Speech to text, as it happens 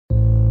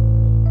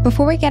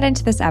Before we get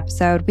into this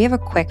episode, we have a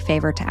quick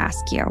favor to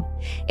ask you.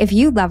 If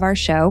you love our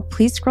show,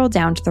 please scroll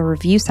down to the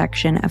review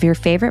section of your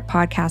favorite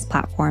podcast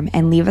platform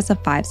and leave us a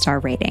 5-star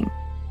rating.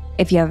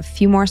 If you have a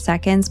few more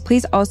seconds,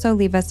 please also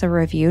leave us a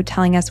review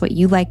telling us what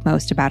you like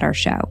most about our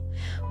show.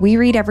 We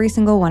read every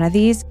single one of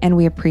these, and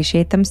we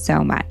appreciate them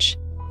so much.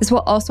 This will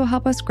also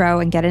help us grow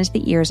and get into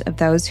the ears of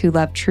those who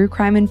love true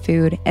crime and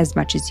food as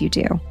much as you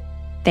do.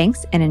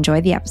 Thanks, and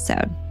enjoy the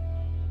episode.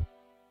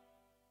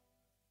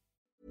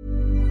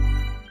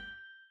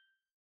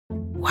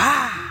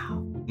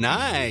 Wow.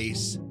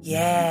 Nice.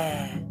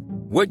 Yeah.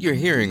 What you're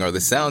hearing are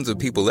the sounds of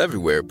people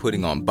everywhere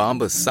putting on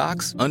Bombas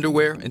socks,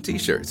 underwear, and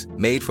T-shirts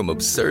made from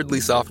absurdly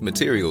soft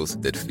materials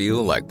that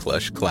feel like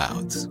plush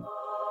clouds.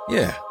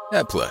 Yeah,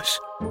 that plush.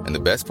 And the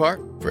best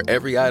part? For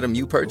every item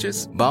you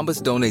purchase,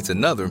 Bombas donates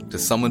another to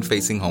someone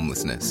facing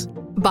homelessness.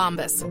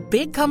 Bombas.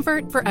 Big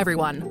comfort for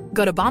everyone.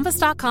 Go to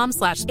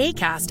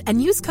bombas.com/ACAST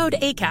and use code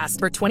ACAST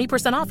for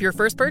 20% off your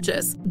first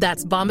purchase.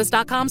 That's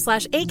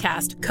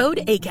bombas.com/ACAST. Code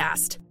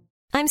ACAST.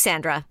 I'm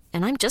Sandra,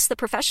 and I'm just the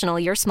professional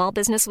your small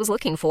business was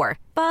looking for.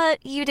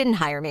 But you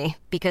didn't hire me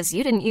because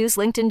you didn't use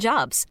LinkedIn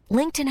Jobs.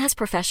 LinkedIn has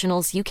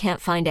professionals you can't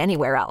find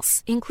anywhere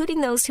else,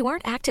 including those who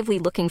aren't actively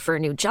looking for a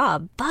new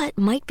job, but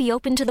might be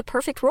open to the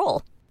perfect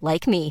role,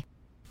 like me.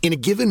 In a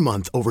given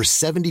month, over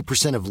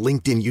 70% of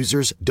LinkedIn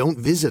users don't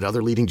visit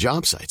other leading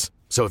job sites.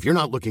 So if you're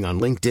not looking on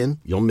LinkedIn,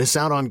 you'll miss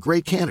out on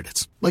great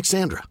candidates like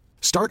Sandra.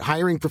 Start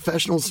hiring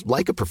professionals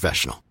like a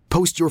professional.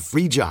 Post your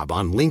free job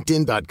on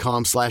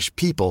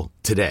linkedin.com/people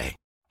today.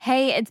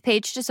 Hey, it's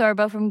Paige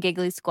DeSorbo from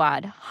Giggly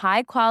Squad.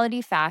 High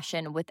quality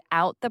fashion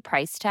without the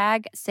price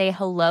tag. Say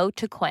hello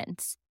to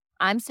Quince.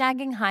 I'm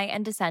snagging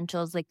high-end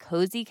essentials like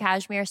cozy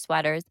cashmere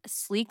sweaters,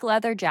 sleek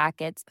leather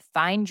jackets,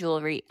 fine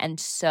jewelry, and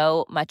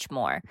so much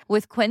more.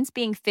 With Quince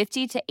being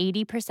 50 to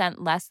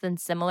 80% less than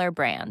similar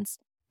brands.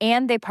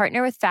 And they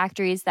partner with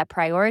factories that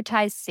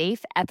prioritize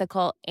safe,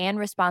 ethical, and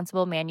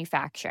responsible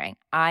manufacturing.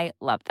 I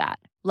love that.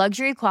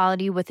 Luxury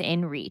quality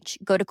within reach.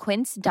 Go to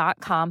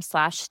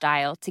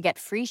quince.com/style to get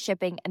free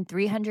shipping and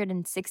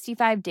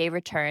 365-day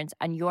returns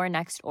on your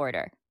next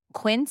order.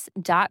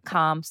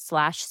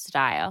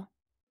 Quince.com/style.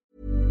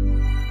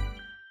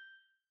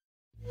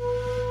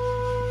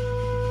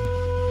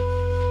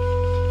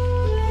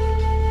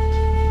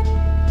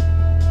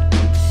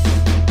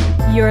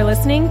 You're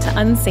listening to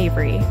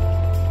Unsavory,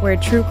 where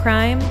true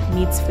crime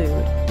meets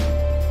food.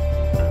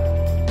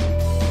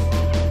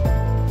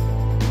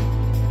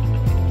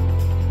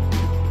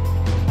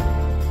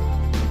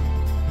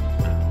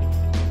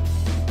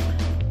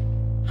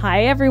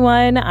 Hi,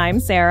 everyone. I'm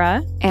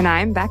Sarah. And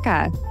I'm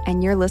Becca,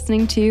 and you're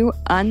listening to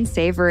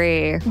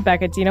Unsavory.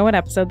 Becca, do you know what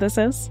episode this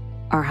is?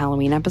 Our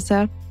Halloween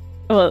episode?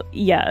 Well,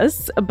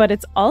 yes, but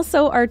it's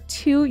also our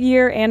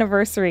 2-year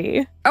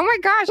anniversary. Oh my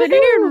gosh, I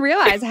didn't even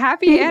realize.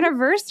 Happy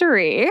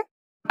anniversary.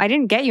 I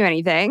didn't get you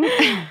anything.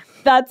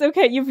 That's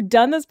okay. You've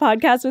done this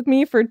podcast with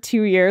me for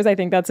 2 years. I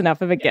think that's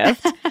enough of a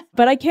gift.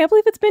 But I can't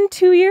believe it's been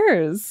 2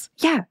 years.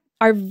 Yeah.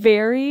 Our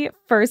very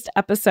first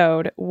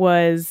episode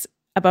was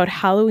about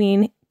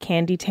Halloween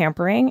candy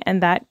tampering,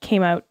 and that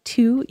came out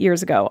 2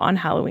 years ago on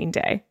Halloween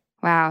Day.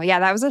 Wow.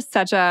 Yeah, that was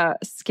such a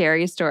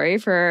scary story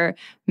for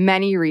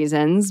many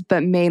reasons,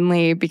 but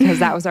mainly because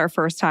that was our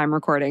first time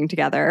recording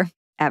together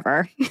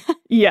ever.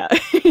 Yeah.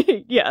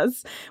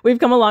 Yes. We've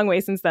come a long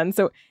way since then.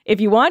 So if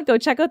you want, go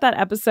check out that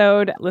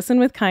episode. Listen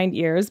with kind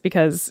ears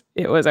because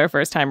it was our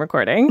first time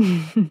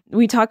recording.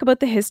 We talk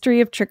about the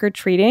history of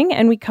trick-or-treating,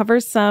 and we cover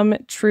some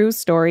true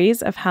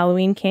stories of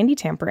Halloween candy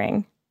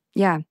tampering.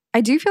 Yeah. I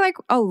do feel like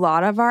a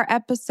lot of our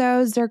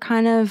episodes are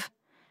kind of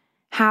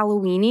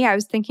Halloween-y. I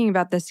was thinking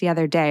about this the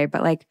other day,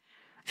 but I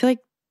feel like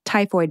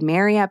Typhoid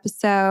Mary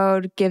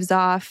episode gives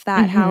off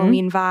that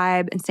Halloween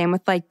vibe, and same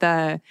with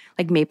the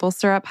maple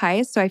syrup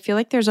heist. So I feel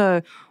like there's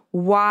a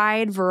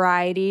wide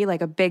variety,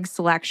 a big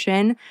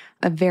selection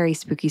of very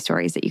spooky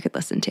stories that you could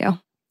listen to.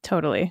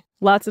 Totally.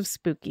 Lots of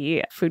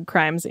spooky food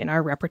crimes in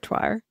our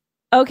repertoire.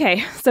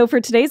 Okay, so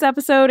for today's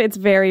episode, it's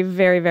very,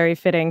 very, very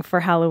fitting for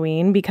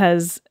Halloween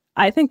because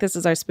I think this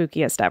is our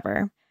spookiest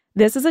ever.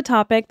 This is a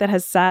topic that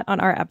has sat on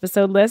our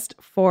episode list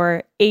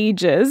for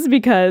ages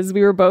because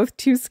we were both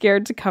too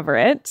scared to cover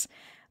it,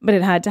 but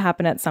it had to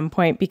happen at some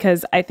point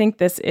because I think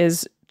this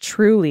is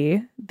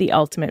truly the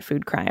ultimate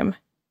food crime.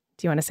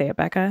 Do you want to say it,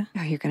 Becca?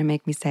 Oh, you're going to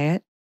make me say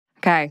it?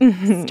 Okay.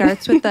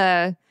 Starts with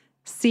a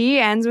C,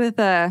 ends with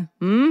a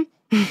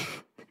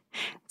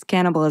It's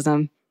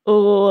cannibalism.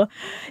 Oh,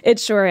 it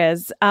sure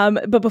is.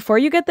 But before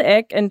you get the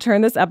ick and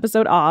turn this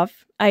episode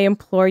off, I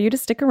implore you to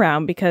stick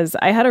around because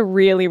I had a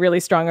really, really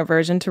strong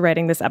aversion to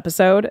writing this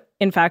episode.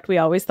 In fact, we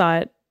always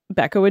thought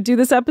Becca would do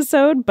this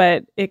episode,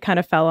 but it kind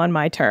of fell on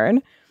my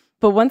turn.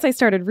 But once I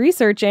started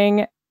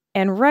researching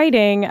and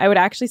writing, I would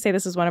actually say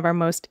this is one of our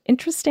most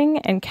interesting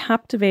and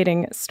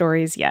captivating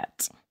stories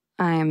yet.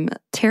 I'm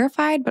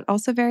terrified, but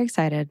also very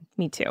excited.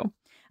 Me too.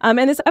 And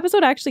this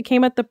episode actually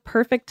came at the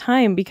perfect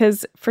time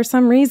because for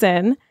some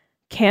reason,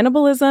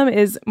 cannibalism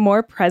is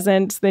more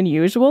present than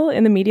usual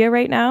in the media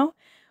right now,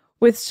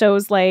 with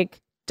shows like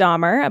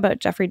Dahmer, about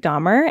Jeffrey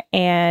Dahmer,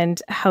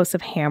 and House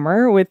of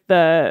Hammer with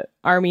the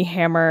Armie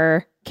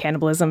Hammer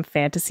cannibalism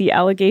fantasy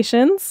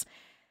allegations.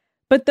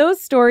 But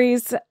those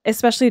stories,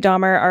 especially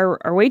Dahmer,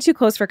 are way too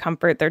close for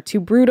comfort. They're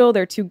too brutal,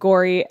 they're too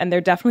gory, and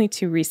they're definitely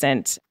too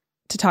recent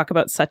to talk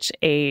about such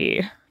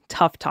a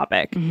tough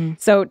topic.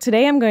 So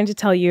today I'm going to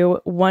tell you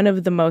one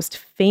of the most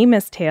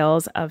famous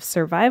tales of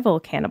survival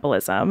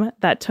cannibalism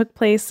that took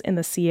place in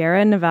the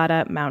Sierra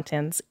Nevada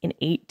mountains in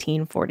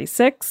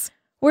 1846.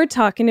 We're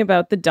talking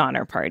about the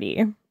Donner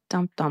Party.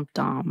 Dum, dum,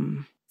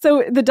 dum.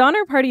 So the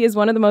Donner Party is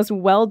one of the most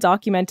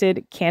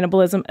well-documented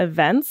cannibalism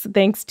events,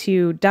 thanks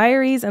to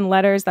diaries and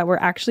letters that were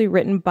actually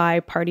written by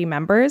party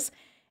members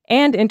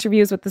and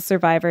interviews with the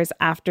survivors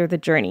after the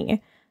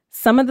journey.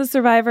 Some of the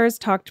survivors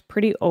talked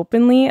pretty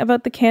openly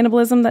about the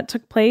cannibalism that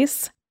took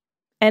place,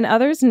 and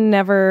others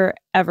never,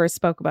 ever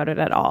spoke about it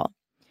at all.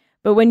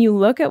 But when you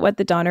look at what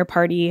the Donner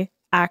Party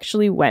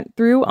actually went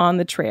through on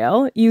the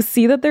trail, you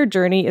see that their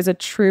journey is a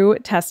true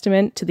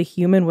testament to the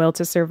human will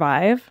to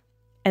survive,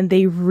 and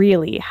they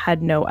really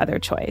had no other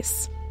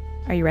choice.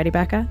 Are you ready,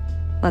 Becca?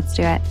 Let's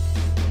do it.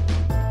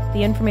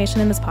 The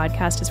information in this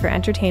podcast is for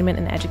entertainment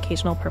and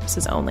educational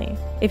purposes only.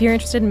 If you're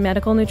interested in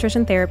medical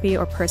nutrition therapy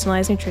or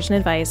personalized nutrition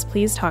advice,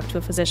 please talk to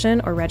a physician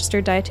or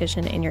registered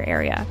dietitian in your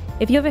area.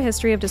 If you have a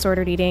history of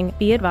disordered eating,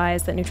 be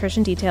advised that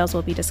nutrition details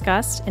will be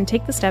discussed and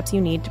take the steps you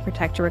need to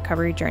protect your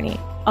recovery journey.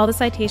 All the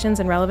citations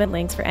and relevant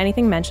links for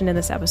anything mentioned in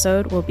this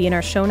episode will be in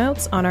our show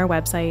notes on our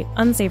website,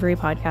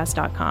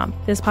 unsavorypodcast.com.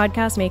 This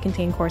podcast may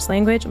contain coarse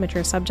language,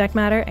 mature subject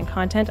matter, and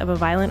content of a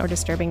violent or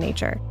disturbing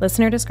nature.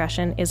 Listener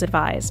discretion is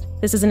advised.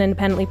 This is an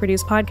independently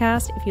produced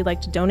podcast. If you'd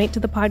like to donate to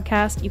the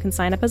podcast, you can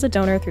sign up as a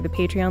donor through the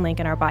Patreon link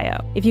in our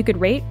bio. If you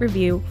could rate,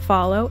 review,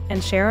 follow,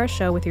 and share our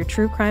show with your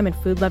true crime and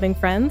food-loving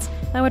friends,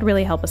 that would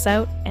really help us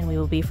out, and we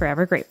will be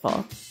forever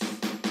grateful.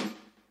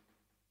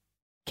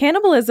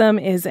 Cannibalism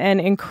is an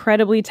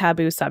incredibly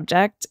taboo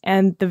subject,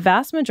 and the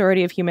vast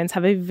majority of humans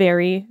have a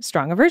very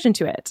strong aversion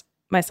to it,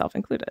 myself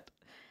included.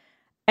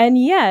 And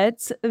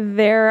yet,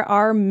 there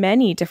are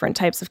many different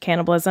types of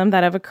cannibalism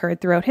that have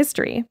occurred throughout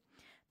history.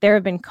 There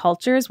have been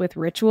cultures with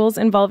rituals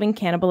involving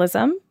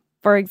cannibalism.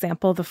 For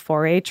example, the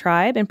Foray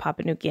tribe in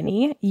Papua New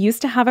Guinea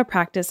used to have a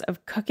practice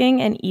of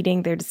cooking and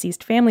eating their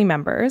deceased family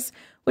members,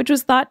 which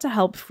was thought to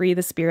help free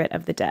the spirit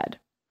of the dead.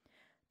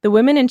 The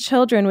women and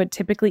children would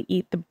typically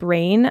eat the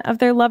brain of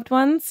their loved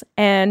ones,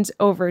 and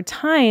over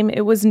time,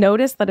 it was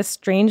noticed that a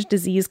strange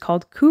disease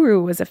called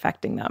kuru was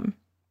affecting them.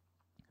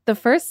 The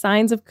first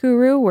signs of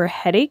kuru were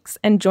headaches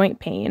and joint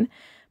pain,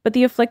 but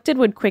the afflicted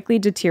would quickly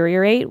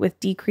deteriorate with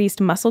decreased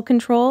muscle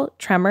control,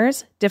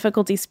 tremors,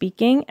 difficulty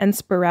speaking, and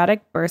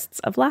sporadic bursts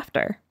of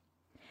laughter.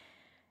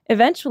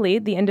 Eventually,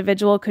 the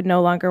individual could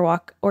no longer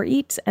walk or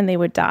eat, and they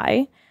would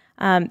die.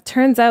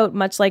 Turns out,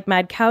 much like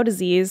mad cow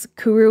disease,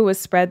 kuru was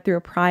spread through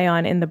a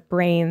prion in the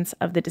brains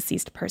of the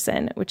deceased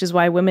person, which is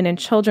why women and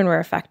children were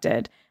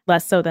affected,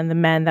 less so than the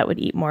men that would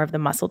eat more of the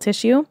muscle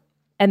tissue.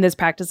 And this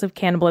practice of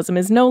cannibalism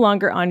is no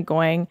longer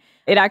ongoing.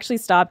 It actually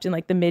stopped in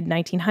the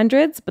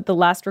mid-1900s, but the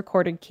last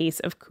recorded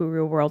case of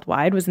kuru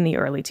worldwide was in the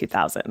early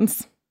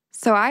 2000s.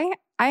 So I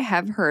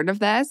have heard of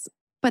this,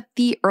 but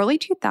the early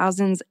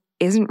 2000s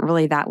isn't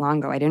really that long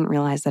ago. I didn't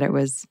realize that it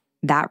was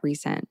that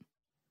recent.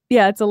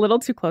 Yeah, it's a little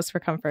too close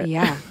for comfort.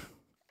 Yeah.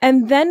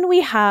 And then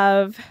we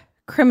have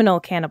criminal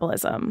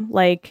cannibalism,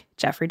 like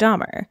Jeffrey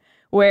Dahmer,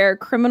 where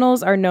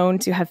criminals are known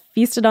to have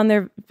feasted on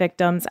their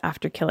victims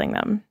after killing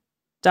them.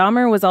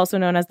 Dahmer was also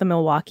known as the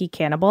Milwaukee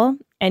Cannibal,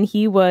 and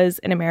he was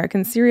an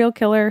American serial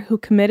killer who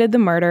committed the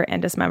murder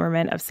and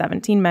dismemberment of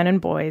 17 men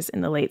and boys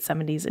in the late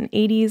 70s and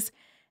 80s,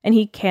 and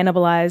he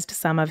cannibalized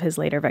some of his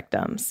later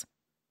victims.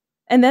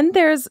 And then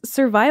there's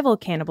survival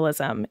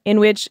cannibalism, in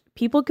which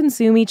people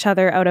consume each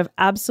other out of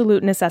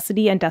absolute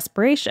necessity and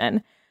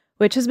desperation,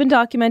 which has been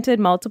documented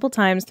multiple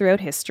times throughout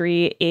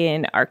history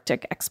in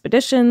Arctic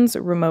expeditions,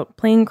 remote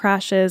plane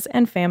crashes,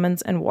 and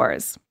famines and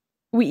wars.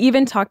 We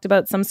even talked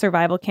about some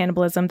survival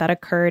cannibalism that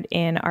occurred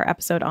in our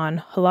episode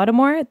on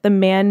Holodomor, the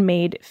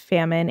man-made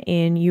famine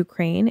in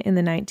Ukraine in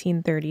the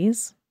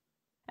 1930s.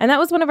 And that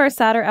was one of our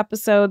sadder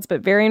episodes, but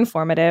very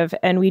informative.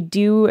 And we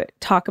do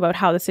talk about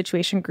how the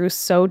situation grew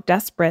so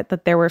desperate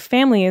that there were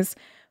families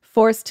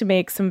forced to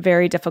make some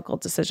very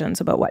difficult decisions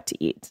about what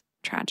to eat.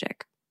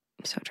 Tragic.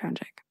 So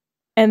tragic.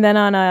 And then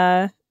on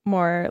a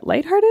more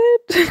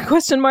lighthearted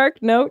question mark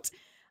note,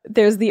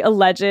 there's the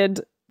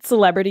alleged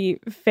celebrity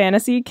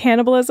fantasy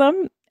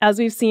cannibalism, as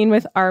we've seen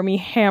with Armie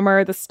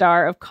Hammer, the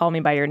star of Call Me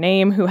By Your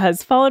Name, who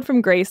has fallen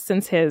from grace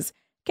since his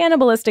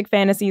cannibalistic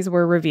fantasies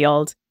were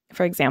revealed.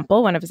 For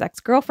example, one of his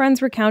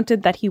ex-girlfriends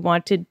recounted that he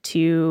wanted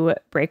to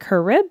break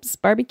her ribs,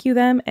 barbecue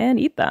them, and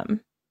eat them,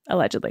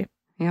 allegedly.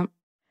 Yep.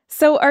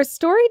 So our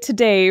story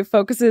today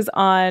focuses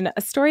on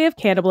a story of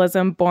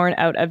cannibalism born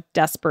out of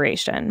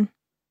desperation.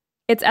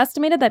 It's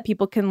estimated that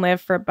people can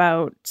live for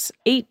about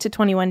 8 to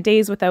 21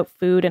 days without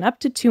food and up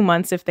to 2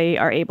 months if they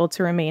are able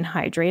to remain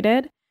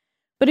hydrated.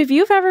 But if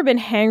you've ever been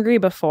hangry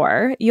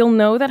before, you'll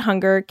know that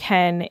hunger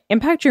can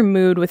impact your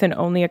mood within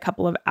only a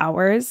couple of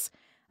hours.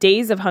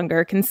 days of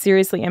hunger can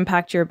seriously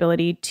impact your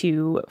ability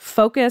to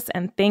focus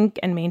and think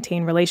and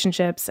maintain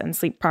relationships and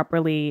sleep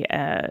properly,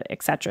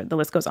 etc. The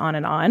list goes on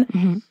and on.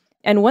 Mm-hmm.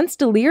 And once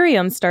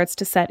delirium starts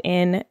to set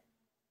in,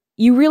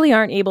 you really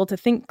aren't able to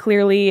think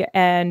clearly,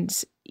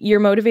 and you're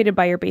motivated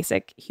by your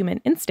basic human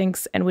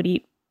instincts and would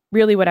eat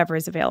really whatever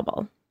is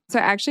available. So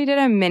I actually did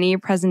a mini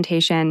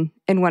presentation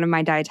in one of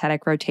my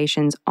dietetic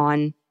rotations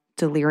on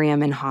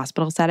delirium in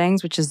hospital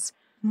settings, which is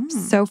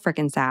so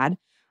freaking sad.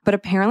 But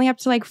apparently up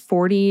to like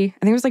 40, I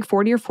think it was like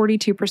 40 or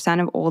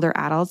 42% of older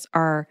adults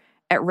are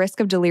at risk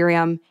of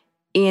delirium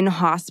in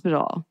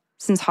hospital,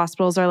 since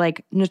hospitals are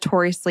like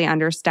notoriously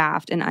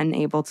understaffed and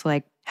unable to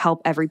like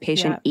help every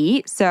patient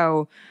eat.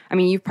 So, I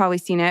mean, you've probably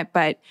seen it,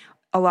 but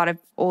a lot of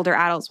older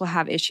adults will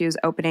have issues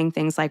opening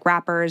things like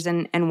wrappers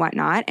and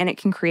whatnot, and it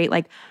can create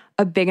like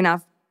a big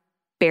enough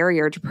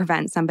barrier to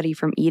prevent somebody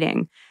from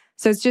eating.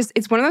 So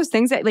it's one of those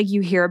things that like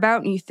you hear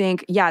about and you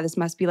think, yeah, this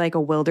must be like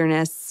a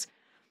wilderness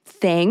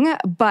thing,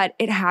 but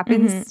it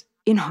happens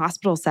in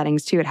hospital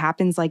settings too. It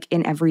happens like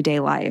in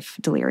everyday life,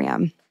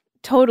 delirium.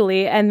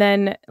 Totally. And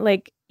then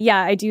like,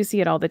 yeah, I do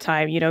see it all the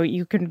time. You know,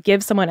 you can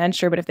give someone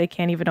Ensure, but if they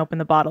can't even open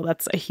the bottle,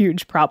 that's a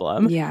huge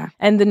problem. Yeah.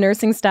 And the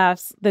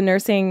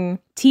nursing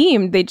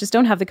team, they just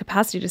don't have the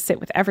capacity to sit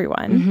with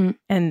everyone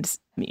and,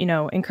 you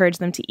know, encourage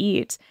them to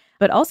eat.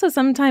 But also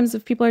sometimes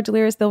if people are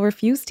delirious, they'll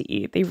refuse to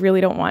eat. They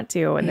really don't want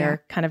to, and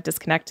they're kind of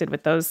disconnected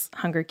with those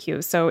hunger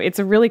cues. So it's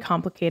a really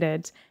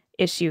complicated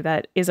issue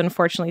that is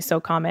unfortunately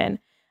so common.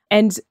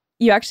 And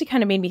you actually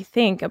kind of made me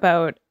think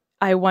about,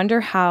 I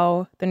wonder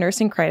how the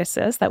nursing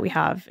crisis that we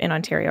have in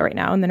Ontario right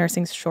now and the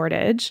nursing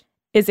shortage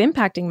is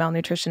impacting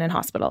malnutrition in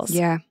hospitals.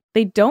 Yeah.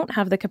 They don't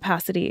have the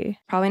capacity.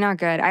 Probably not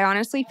good. I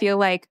honestly feel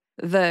like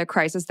the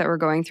crisis that we're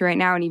going through right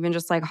now, and even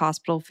just like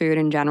hospital food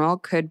in general,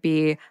 could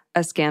be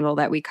a scandal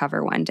that we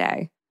cover one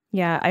day.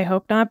 Yeah, I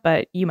hope not,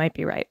 but you might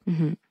be right.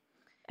 Mm-hmm.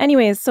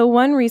 Anyways, so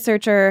one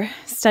researcher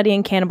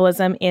studying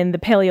cannibalism in the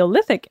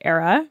Paleolithic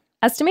era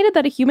estimated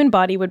that a human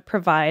body would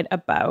provide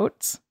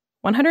about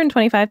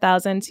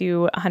 125,000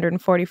 to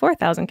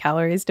 144,000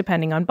 calories,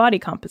 depending on body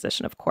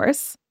composition, of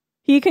course.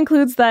 He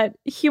concludes that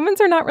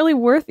humans are not really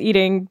worth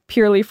eating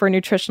purely for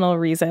nutritional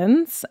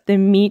reasons. The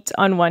meat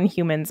on one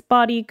human's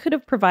body could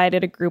have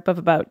provided a group of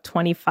about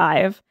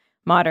 25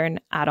 modern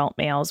adult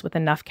males with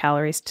enough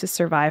calories to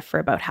survive for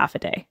about half a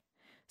day.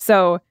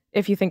 So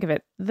if you think of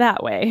it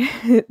that way,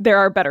 there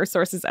are better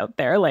sources out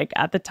there. Like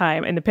at the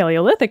time in the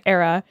Paleolithic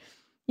era,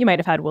 you might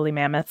have had woolly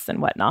mammoths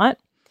and whatnot.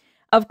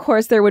 Of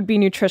course, there would be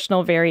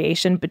nutritional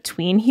variation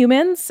between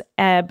humans,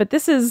 but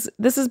this is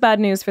bad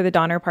news for the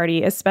Donner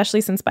Party,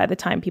 especially since by the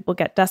time people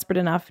get desperate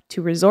enough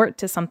to resort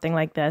to something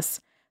like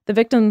this, the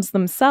victims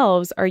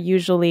themselves are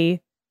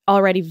usually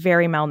already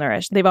very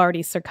malnourished. They've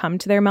already succumbed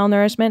to their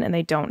malnourishment and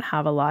they don't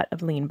have a lot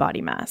of lean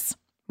body mass.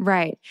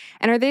 Right.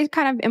 And are they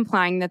kind of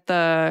implying that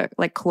the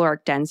like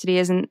caloric density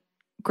isn't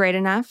great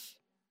enough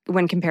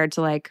when compared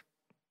to like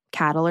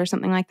cattle or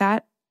something like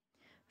that?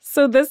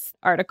 So this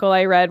article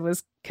I read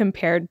was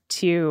compared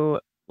to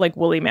like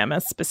woolly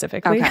mammoths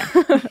specifically.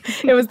 Okay.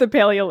 It was the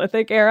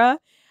Paleolithic era.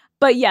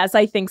 But yes,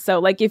 I think so.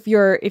 Like if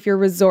you're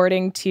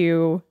resorting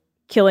to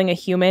killing a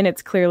human,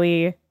 it's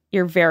clearly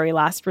your very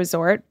last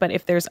resort. But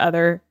if there's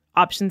other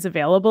options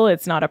available,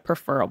 it's not a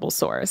preferable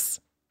source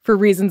for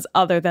reasons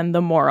other than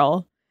the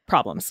moral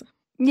problems.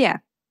 Yeah.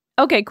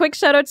 Okay, quick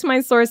shout out to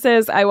my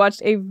sources. I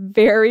watched a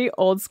very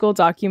old school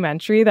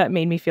documentary that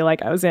made me feel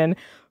like I was in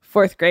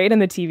 4th grade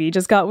and the TV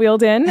just got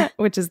wheeled in,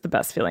 which is the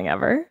best feeling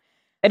ever.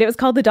 And it was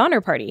called The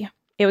Donner Party.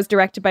 It was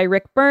directed by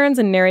Rick Burns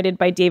and narrated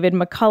by David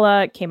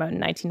McCullough. It came out in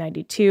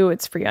 1992.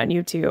 It's free on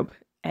YouTube.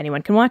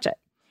 Anyone can watch it.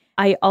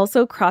 I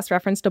also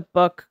cross-referenced a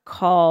book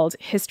called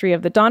History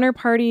of the Donner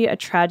Party, A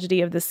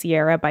Tragedy of the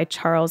Sierra by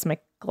Charles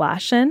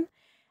McGlashan.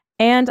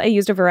 And I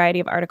used a variety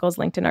of articles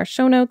linked in our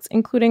show notes,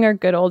 including our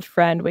good old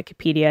friend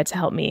Wikipedia, to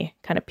help me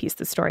kind of piece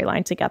the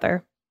storyline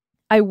together.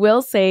 I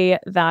will say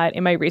that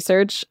in my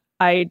research,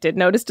 I did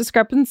notice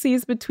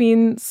discrepancies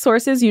between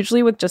sources,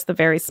 usually with just the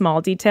very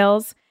small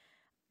details.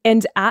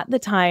 And at the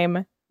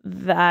time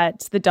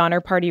that the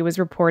Donner Party was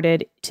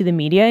reported to the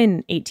media in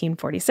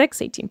 1846,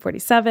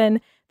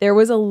 1847, there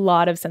was a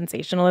lot of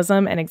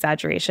sensationalism and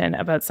exaggeration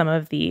about some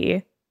of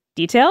the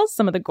details,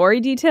 some of the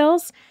gory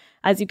details,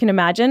 as you can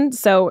imagine.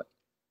 So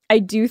I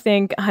do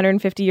think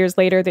 150 years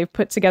later, they've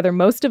put together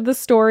most of the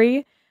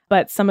story,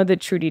 but some of the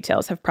true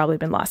details have probably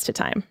been lost to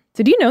time.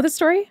 So do you know the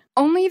story?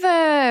 Only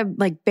the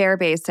like bare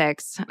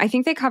basics. I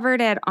think they covered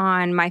it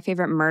on My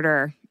Favorite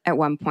Murder at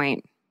one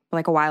point,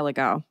 like a while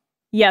ago.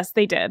 Yes,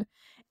 they did.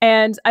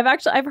 And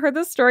I've heard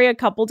this story a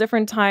couple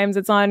different times.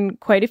 It's on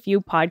quite a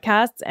few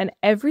podcasts, and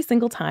every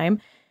single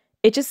time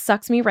it just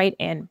sucks me right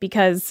in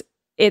because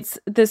it's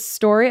this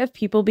story of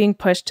people being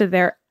pushed to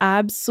their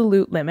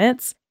absolute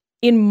limits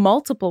in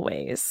multiple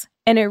ways.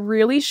 And it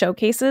really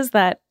showcases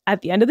that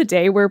at the end of the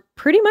day, we're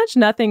pretty much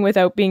nothing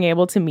without being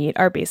able to meet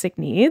our basic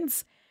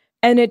needs.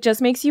 And it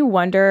just makes you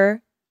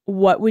wonder,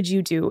 what would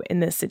you do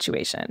in this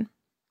situation?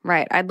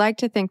 Right. I'd like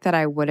to think that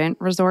I wouldn't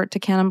resort to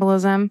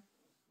cannibalism,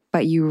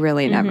 but you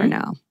really never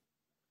know.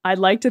 I'd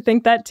like to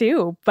think that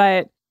too.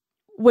 But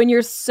when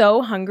you're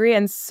so hungry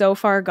and so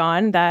far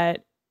gone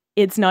that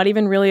it's not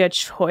even really a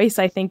choice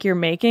I think you're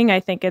making, I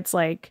think it's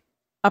like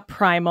a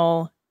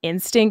primal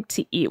instinct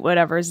to eat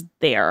whatever's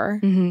there.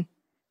 Mm-hmm.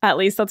 At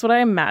least that's what I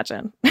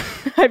imagine.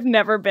 I've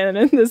never been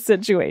in this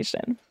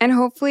situation. And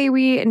hopefully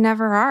we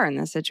never are in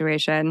this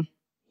situation.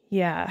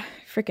 Yeah,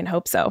 freaking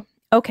hope so.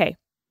 Okay.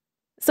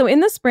 So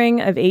in the spring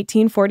of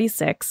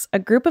 1846, a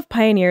group of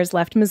pioneers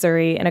left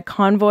Missouri in a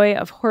convoy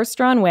of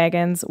horse-drawn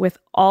wagons with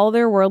all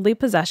their worldly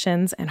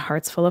possessions and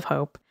hearts full of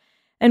hope,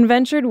 and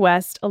ventured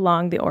west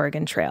along the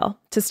Oregon Trail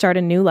to start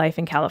a new life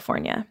in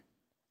California.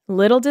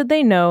 Little did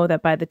they know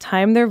that by the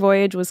time their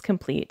voyage was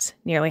complete,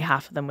 nearly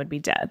half of them would be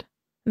dead.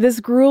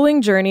 This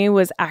grueling journey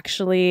was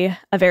actually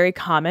a very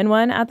common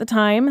one at the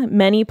time.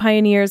 Many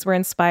pioneers were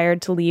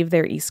inspired to leave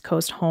their East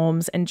Coast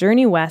homes and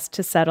journey west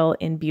to settle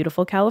in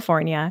beautiful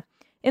California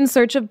in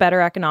search of better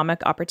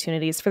economic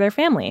opportunities for their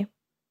family.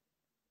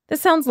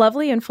 This sounds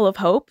lovely and full of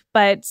hope,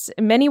 but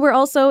many were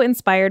also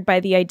inspired by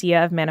the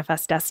idea of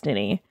manifest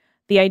destiny,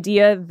 the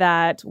idea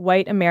that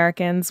white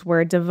Americans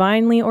were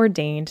divinely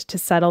ordained to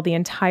settle the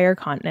entire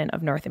continent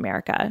of North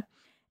America.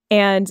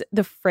 And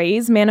the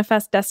phrase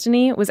manifest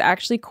destiny was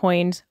actually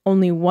coined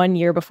only 1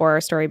 year before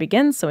our story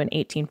begins, so in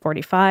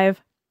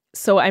 1845.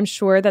 So I'm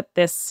sure that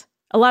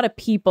a lot of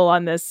people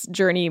on this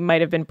journey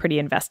might have been pretty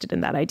invested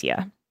in that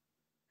idea.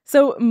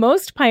 So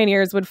most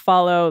pioneers would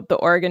follow the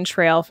Oregon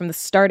Trail from the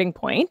starting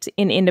point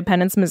in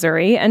Independence,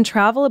 Missouri, and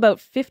travel about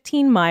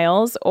 15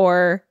 miles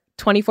or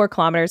 24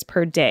 kilometers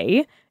per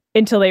day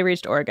until they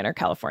reached Oregon or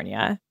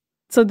California.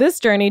 So this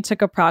journey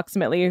took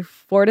approximately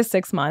 4 to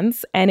 6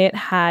 months, and it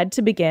had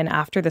to begin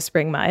after the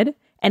spring mud,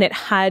 and it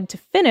had to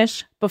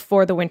finish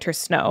before the winter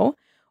snow,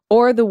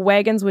 or the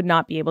wagons would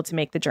not be able to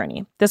make the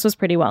journey. This was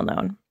pretty well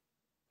known.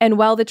 And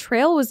while the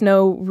trail was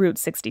no Route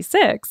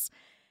 66,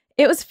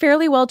 it was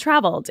fairly well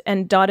traveled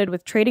and dotted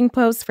with trading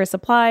posts for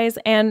supplies,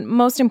 and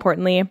most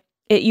importantly,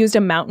 it used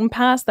a mountain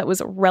pass that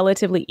was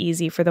relatively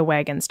easy for the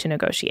wagons to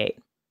negotiate.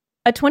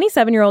 A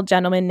 27-year-old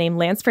gentleman named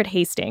Lansford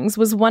Hastings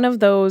was one of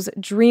those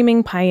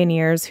dreaming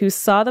pioneers who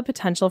saw the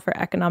potential for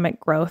economic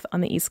growth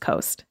on the East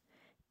Coast.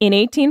 In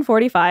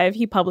 1845,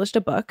 he published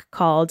a book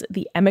called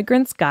The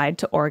Emigrant's Guide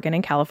to Oregon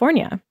and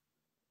California.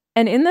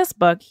 And in this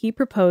book, he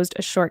proposed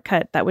a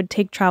shortcut that would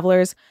take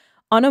travelers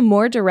on a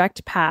more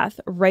direct path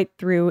right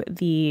through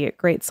the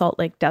Great Salt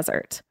Lake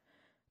Desert.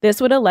 This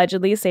would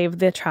allegedly save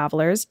the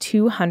travelers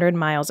 200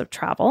 miles of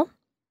travel.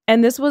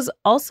 And this was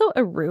also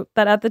a route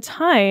that at the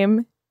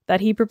time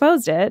that he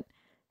proposed it,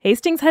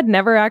 Hastings had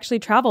never actually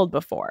traveled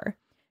before.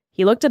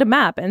 He looked at a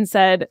map and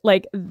said,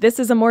 this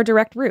is a more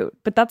direct route,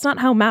 but that's not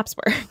how maps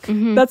work.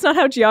 Mm-hmm. That's not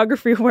how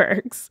geography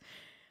works.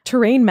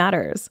 Terrain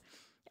matters,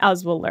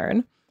 as we'll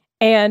learn.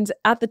 And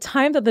at the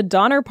time that the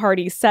Donner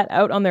Party set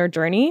out on their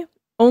journey,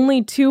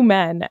 only 2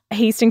 men,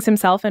 Hastings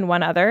himself and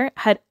one other,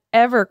 had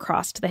ever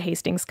crossed the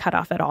Hastings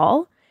Cutoff at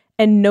all,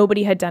 and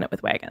nobody had done it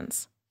with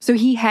wagons. So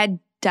he had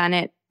done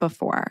it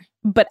before.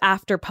 But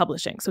after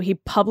publishing. So he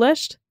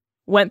published,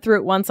 went through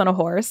it once on a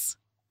horse,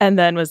 and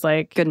then was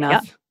like, good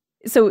enough.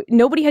 Yeah. So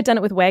nobody had done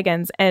it with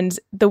wagons. And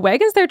the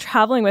wagons they're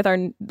traveling with are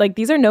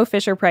these are no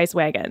Fisher Price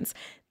wagons.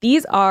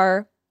 These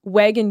are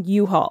wagon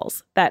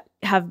U-Hauls that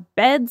have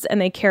beds,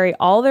 and they carry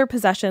all their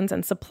possessions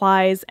and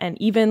supplies and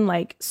even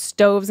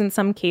stoves in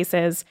some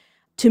cases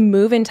to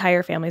move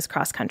entire families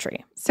cross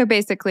country. So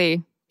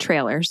basically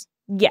trailers.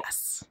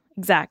 Yes,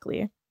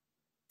 exactly.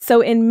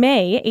 So in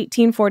May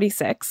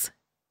 1846,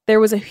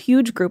 there was a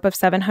huge group of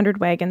 700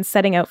 wagons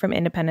setting out from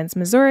Independence,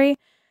 Missouri,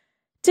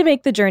 to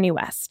make the journey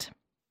west.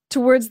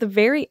 Towards the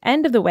very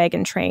end of the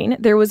wagon train,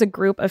 there was a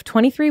group of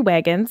 23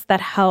 wagons that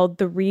held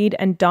the Reed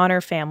and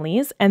Donner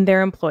families and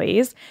their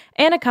employees,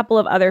 and a couple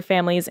of other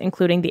families,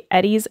 including the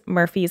Eddies,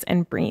 Murphys,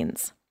 and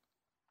Breens.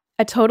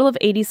 A total of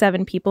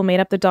 87 people made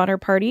up the Donner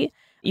Party.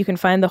 You can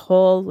find the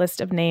whole list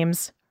of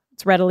names.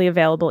 It's readily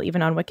available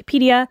even on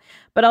Wikipedia,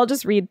 but I'll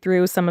just read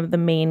through some of the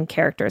main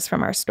characters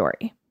from our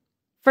story.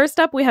 First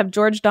up, we have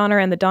George Donner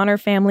and the Donner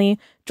family.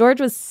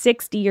 George was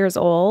 60 years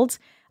old,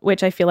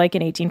 which I feel like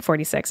in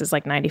 1846 is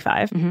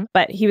 95. Mm-hmm.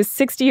 But he was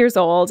 60 years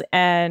old,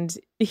 and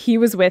he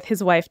was with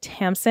his wife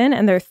Tamsin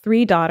and their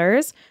 3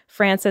 daughters,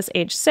 Frances,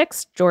 age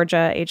 6,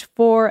 Georgia, age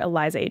 4,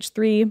 Eliza, age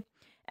 3,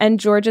 and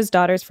George's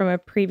daughters from a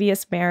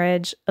previous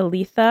marriage,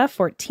 Aletha,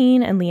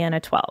 14, and Leanna,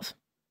 12.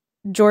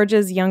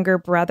 George's younger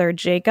brother,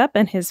 Jacob,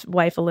 and his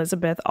wife,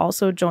 Elizabeth,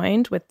 also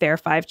joined with their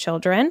 5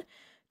 children,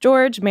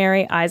 George,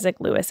 Mary, Isaac,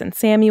 Lewis, and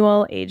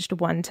Samuel, aged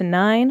 1 to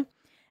 9.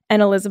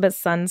 And Elizabeth's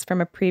sons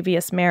from a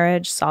previous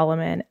marriage,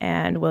 Solomon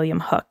and William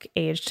Hook,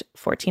 aged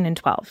 14 and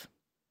 12.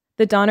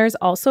 The Donners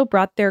also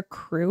brought their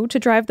crew to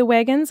drive the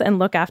wagons and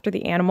look after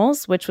the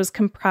animals, which was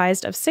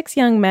comprised of 6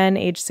 young men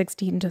aged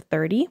 16 to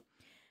 30.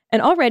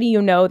 And already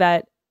you know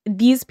that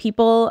these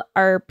people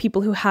are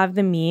people who have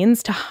the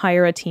means to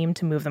hire a team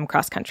to move them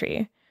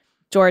cross-country.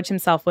 George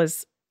himself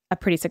was a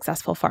pretty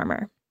successful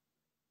farmer.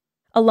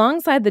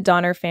 Alongside the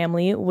Donner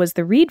family was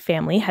the Reed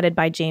family, headed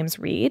by James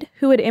Reed,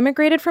 who had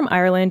immigrated from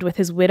Ireland with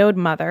his widowed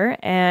mother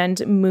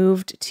and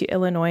moved to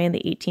Illinois in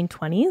the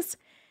 1820s.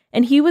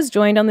 And he was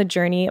joined on the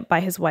journey by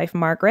his wife,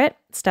 Margaret,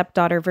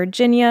 stepdaughter,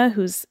 Virginia,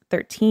 who's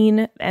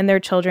 13, and their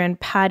children,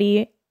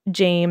 Patty,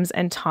 James,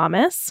 and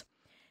Thomas,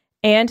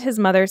 and his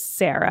mother,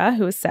 Sarah,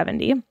 who was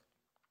 70.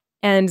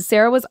 And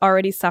Sarah was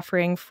already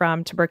suffering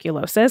from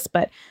tuberculosis,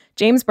 but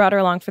James brought her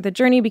along for the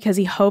journey because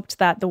he hoped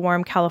that the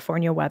warm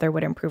California weather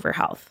would improve her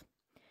health.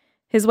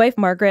 His wife,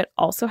 Margaret,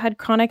 also had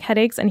chronic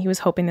headaches, and he was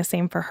hoping the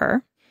same for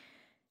her.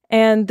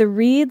 And the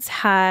Reeds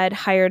had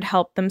hired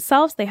help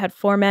themselves. They had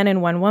 4 men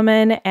and 1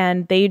 woman,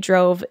 and they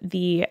drove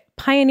the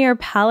Pioneer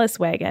Palace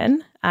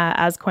wagon,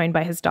 as coined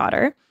by his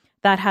daughter,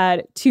 that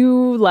had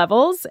 2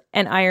 levels,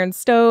 an iron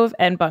stove,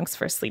 and bunks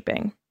for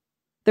sleeping.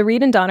 The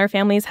Reed and Donner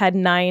families had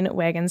 9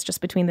 wagons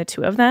just between the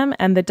 2 of them,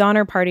 and the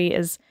Donner Party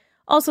is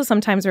also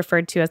sometimes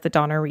referred to as the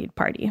Donner-Reed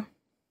Party.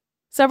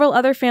 Several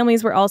other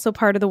families were also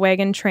part of the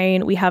wagon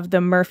train. We have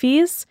the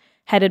Murphys,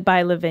 headed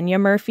by Lavinia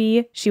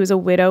Murphy. She was a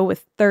widow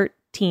with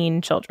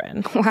 13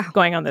 children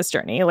going on this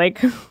journey. Like,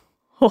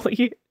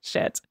 holy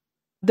shit.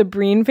 The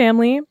Breen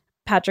family,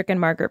 Patrick and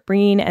Margaret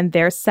Breen, and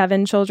their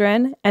 7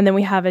 children. And then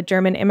we have a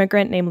German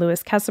immigrant named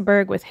Louis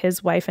Kesselberg with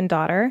his wife and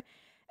daughter,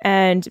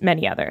 and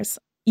many others.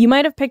 You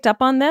might have picked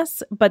up on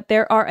this, but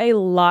there are a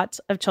lot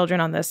of children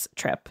on this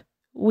trip.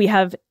 We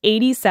have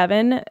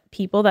 87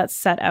 people that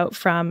set out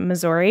from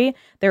Missouri.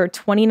 There are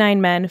 29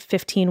 men,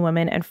 15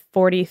 women, and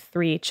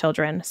 43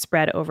 children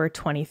spread over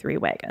 23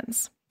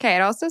 wagons. Okay,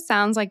 it also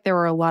sounds like there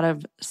were a lot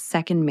of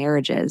second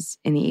marriages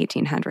in the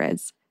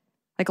 1800s.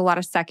 Like a lot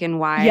of second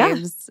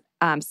wives,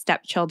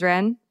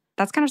 stepchildren.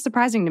 That's kind of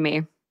surprising to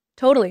me.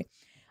 Totally.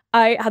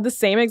 I had the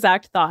same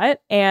exact thought.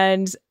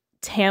 And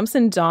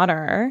Tamsin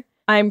Donner,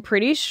 I'm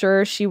pretty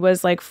sure she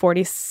was like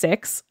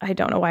 46. I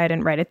don't know why I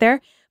didn't write it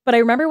there. But I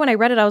remember when I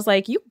read it, I was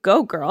like, you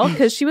go, girl.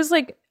 Because she was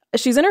like,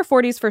 she's in her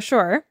 40s for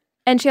sure.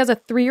 And she has a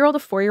 3-year-old, a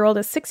 4-year-old,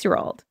 a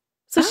 6-year-old.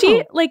 So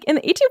she, like, in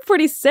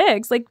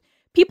 1846, like,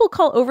 people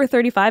call over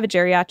 35 a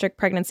geriatric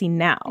pregnancy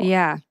now.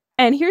 Yeah.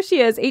 And here she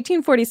is,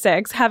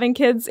 1846, having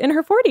kids in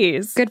her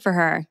 40s. Good for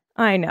her.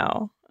 I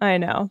know.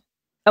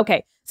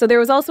 Okay, so there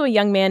was also a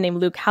young man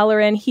named Luke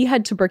Halloran. He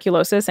had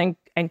tuberculosis and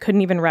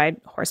couldn't even ride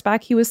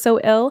horseback. He was so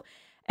ill.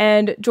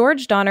 And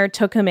George Donner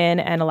took him in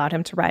and allowed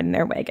him to ride in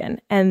their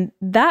wagon. And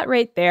that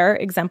right there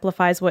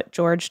exemplifies what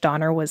George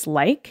Donner was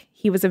like.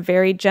 He was a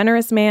very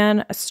generous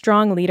man, a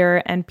strong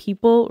leader, and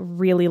people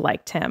really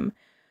liked him,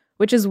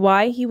 which is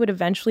why he would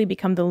eventually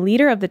become the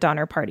leader of the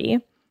Donner Party,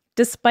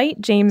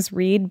 despite James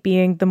Reed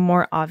being the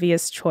more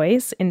obvious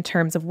choice in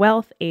terms of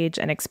wealth, age,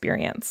 and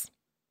experience.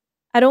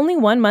 At only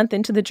 1 month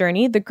into the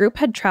journey, the group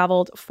had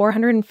traveled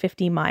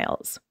 450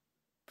 miles.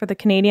 For the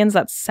Canadians,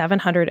 that's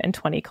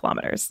 720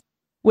 kilometers,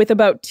 with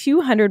about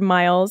 200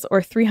 miles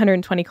or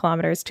 320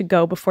 kilometers to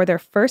go before their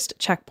first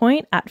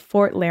checkpoint at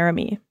Fort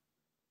Laramie.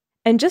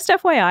 And just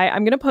FYI,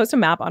 I'm going to post a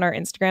map on our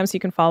Instagram so you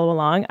can follow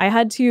along. I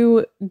had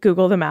to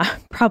Google the map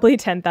probably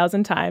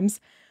 10,000 times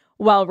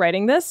while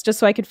writing this just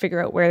so I could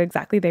figure out where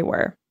exactly they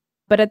were.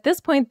 But at this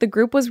point, the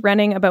group was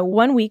running about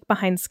 1 week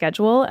behind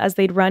schedule as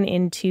they'd run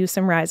into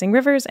some rising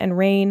rivers and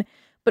rain.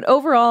 But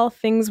overall,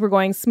 things were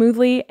going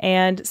smoothly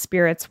and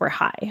spirits were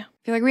high. I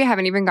feel like we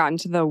haven't even gotten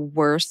to the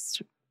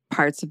worst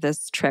parts of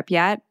this trip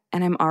yet.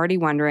 And I'm already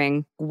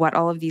wondering what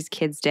all of these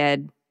kids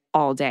did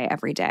all day,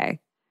 every day.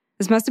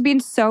 This must have been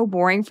so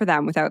boring for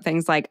them without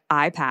things like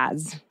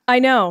iPads. I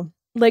know.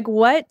 Like,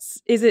 what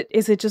is it?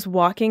 Is it just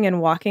walking and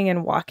walking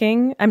and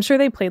walking? I'm sure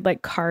they played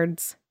like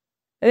cards.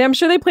 I'm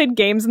sure they played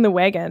games in the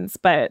wagons,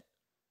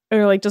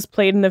 or like just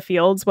played in the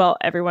fields while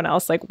everyone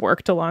else like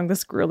worked along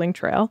this grueling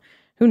trail.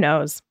 Who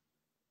knows?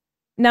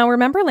 Now,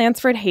 remember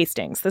Lansford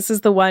Hastings. This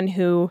is the one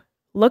who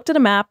looked at a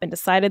map and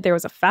decided there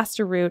was a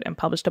faster route and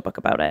published a book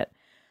about it.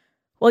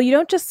 Well, you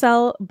don't just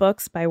sell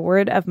books by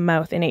word of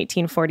mouth in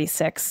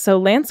 1846. So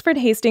Lansford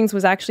Hastings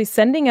was actually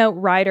sending out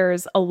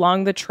riders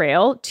along the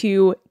trail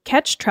to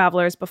catch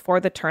travelers before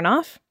the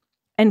turnoff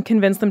and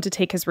convince them to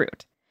take his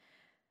route.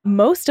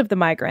 Most of the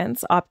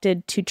migrants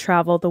opted to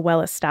travel the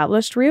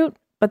well-established route,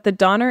 but the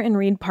Donner and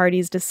Reed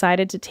parties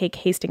decided to take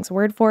Hastings'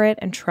 word for it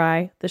and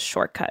try the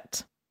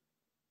shortcut.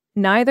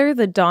 Neither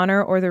the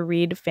Donner or the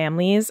Reed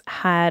families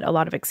had a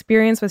lot of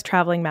experience with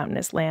traveling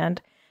mountainous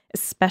land,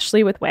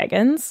 especially with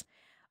wagons,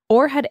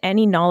 or had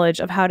any knowledge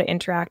of how to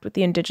interact with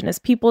the indigenous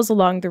peoples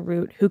along the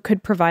route who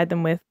could provide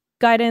them with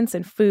guidance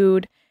and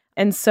food.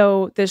 And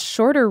so this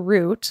shorter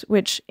route,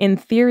 which in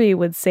theory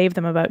would save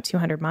them about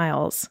 200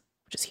 miles,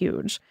 which is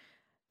huge,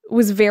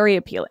 was very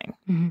appealing.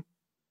 Mm-hmm.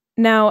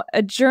 Now,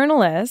 a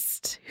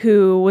journalist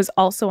who was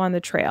also on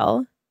the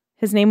trail,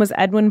 his name was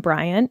Edwin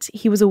Bryant.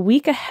 He was a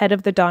week ahead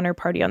of the Donner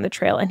Party on the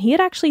trail, and he had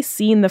actually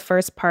seen the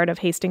first part of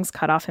Hastings'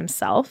 cutoff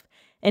himself,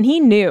 and he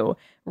knew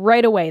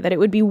right away that it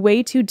would be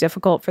way too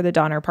difficult for the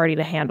Donner Party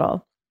to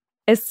handle,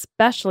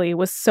 especially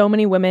with so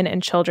many women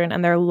and children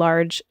and their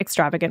large,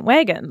 extravagant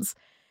wagons.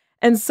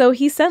 And so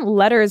he sent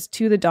letters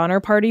to the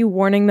Donner Party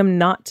warning them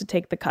not to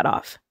take the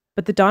cutoff.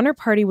 But the Donner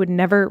Party would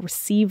never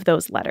receive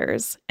those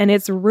letters, and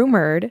it's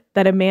rumored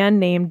that a man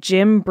named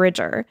Jim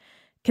Bridger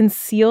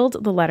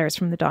concealed the letters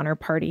from the Donner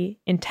Party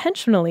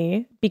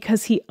intentionally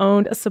because he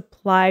owned a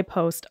supply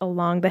post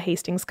along the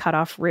Hastings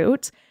cutoff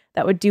route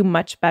that would do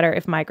much better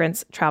if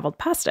migrants traveled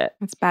past it.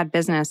 That's bad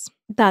business.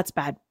 That's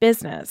bad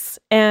business.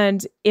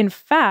 And in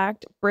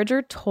fact,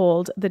 Bridger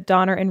told the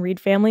Donner and Reed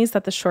families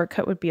that the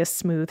shortcut would be a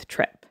smooth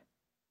trip.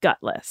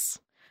 Gutless.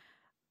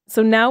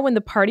 So now when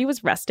the party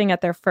was resting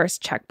at their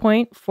first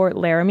checkpoint, Fort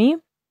Laramie,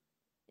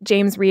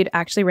 James Reed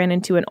actually ran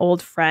into an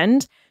old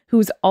friend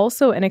who's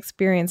also an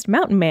experienced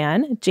mountain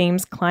man,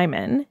 James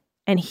Kleiman,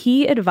 and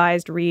he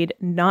advised Reed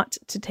not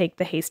to take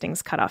the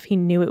Hastings cutoff. He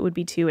knew it would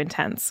be too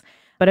intense,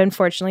 but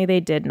unfortunately they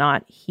did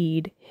not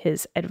heed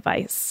his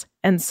advice.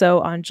 And so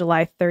on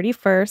July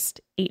 31st,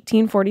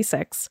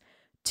 1846,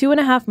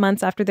 2.5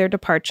 months after their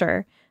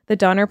departure, the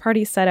Donner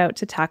Party set out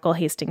to tackle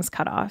Hastings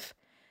cutoff.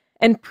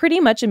 And pretty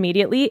much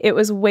immediately, it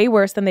was way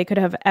worse than they could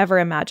have ever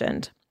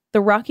imagined.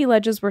 The rocky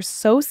ledges were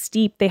so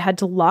steep they had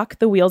to lock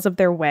the wheels of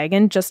their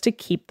wagon just to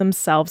keep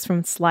themselves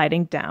from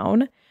sliding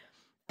down.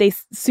 They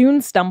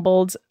soon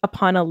stumbled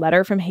upon a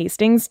letter from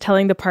Hastings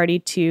telling the party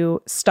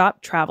to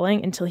stop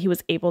traveling until he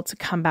was able to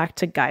come back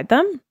to guide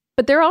them.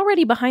 But they're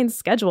already behind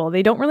schedule.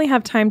 They don't really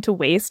have time to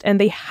waste, and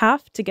they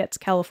have to get to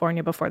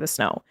California before the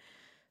snow.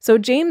 So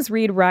James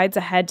Reed rides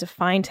ahead to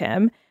find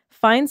him,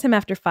 finds him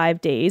after 5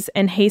 days,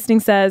 and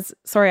Hastings says,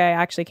 "Sorry, I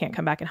actually can't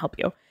come back and help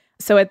you."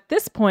 So at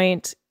this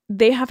point,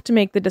 they have to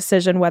make the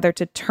decision whether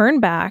to turn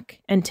back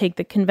and take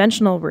the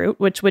conventional route,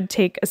 which would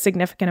take a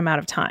significant amount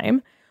of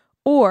time,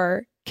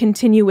 or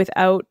continue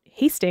without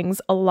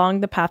Hastings along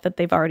the path that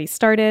they've already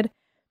started.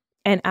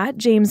 And at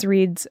James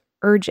Reed's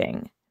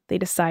urging, they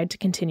decide to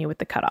continue with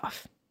the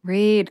cutoff.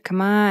 Reed,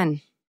 come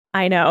on.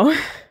 I know.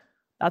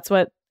 That's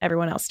what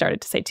everyone else started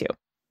to say too.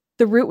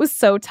 The route was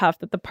so tough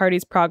that the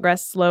party's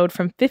progress slowed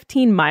from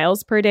 15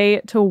 miles per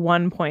day to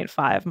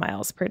 1.5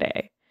 miles per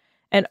day.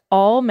 And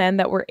all men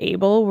that were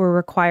able were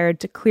required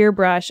to clear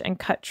brush and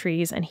cut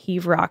trees and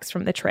heave rocks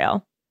from the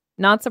trail.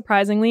 Not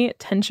surprisingly,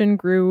 tension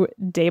grew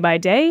day by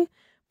day,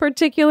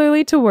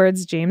 particularly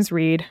towards James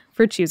Reed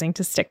for choosing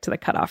to stick to the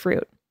cutoff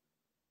route.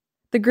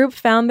 The group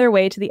found their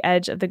way to the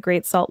edge of the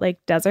Great Salt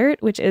Lake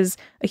Desert, which is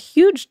a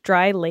huge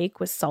dry lake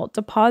with salt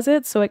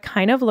deposits, so it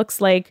kind of looks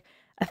like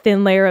a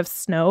thin layer of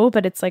snow,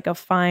 but it's like a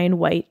fine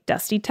white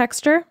dusty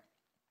texture.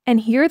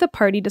 And here the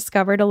party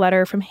discovered a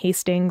letter from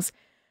Hastings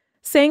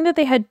saying that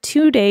they had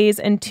 2 days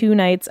and 2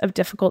 nights of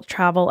difficult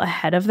travel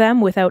ahead of them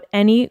without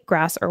any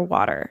grass or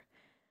water.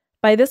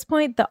 By this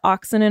point, the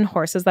oxen and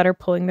horses that are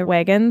pulling the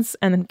wagons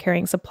and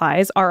carrying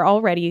supplies are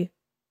already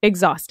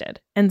exhausted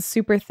and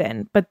super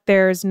thin, but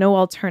there's no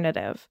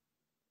alternative.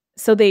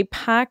 So they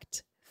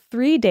packed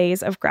 3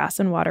 days of grass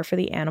and water for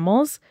the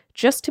animals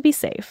just to be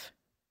safe,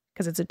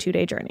 because it's a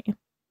 2-day journey.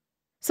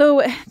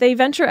 So they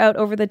venture out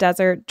over the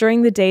desert.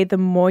 During the day, the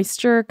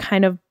moisture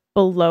kind of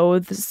below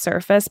the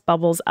surface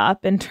bubbles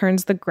up and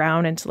turns the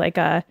ground into like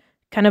a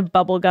kind of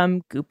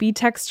bubblegum goopy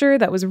texture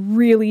that was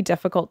really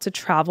difficult to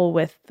travel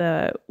with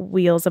the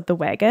wheels of the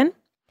wagon.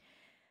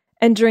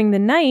 And during the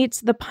night,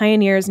 the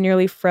pioneers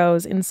nearly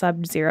froze in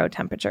sub-zero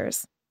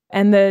temperatures.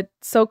 And the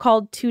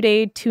so-called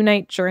 2-day,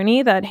 2-night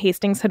journey that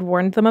Hastings had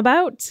warned them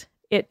about,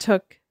 it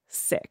took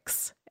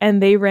 6.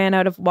 And they ran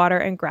out of water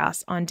and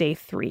grass on day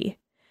 3.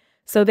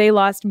 So they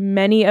lost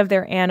many of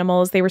their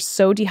animals. They were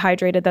so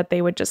dehydrated that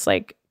they would just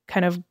like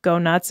kind of go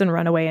nuts and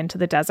run away into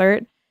the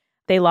desert.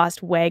 They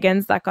lost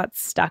wagons that got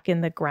stuck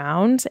in the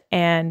ground,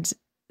 and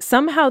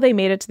somehow they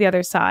made it to the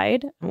other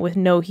side with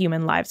no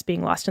human lives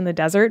being lost in the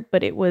desert,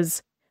 but it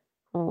was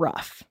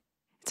rough.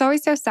 It's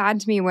always so sad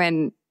to me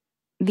when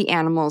the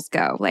animals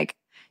go. Like,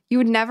 you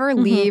would never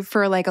leave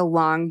for like a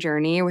long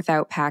journey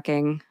without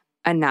packing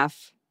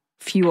enough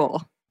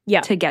fuel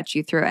to get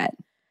you through it.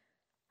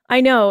 I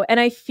know. And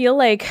I feel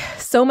like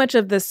so much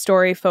of this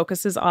story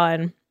focuses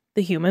on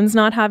the humans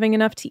not having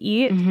enough to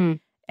eat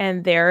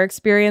and their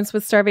experience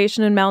with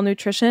starvation and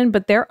malnutrition.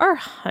 But there are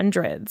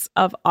hundreds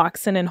of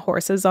oxen and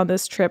horses on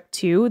this trip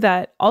too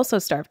that also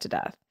starve to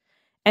death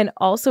and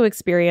also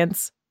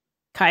experience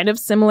kind of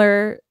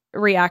similar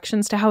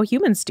reactions to how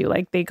humans do.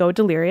 Like, they go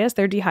delirious,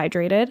 they're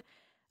dehydrated,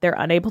 they're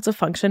unable to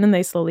function, and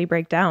they slowly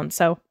break down.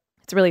 So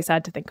it's really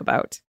sad to think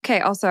about. Okay,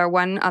 also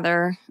one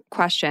other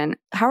question.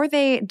 How are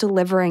they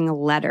delivering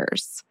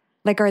letters?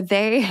 Like, are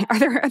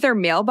there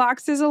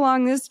mailboxes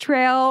along this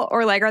trail?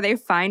 Or like, are they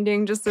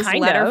finding just this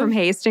letter from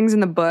Hastings in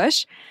the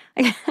bush?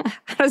 Like,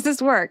 how does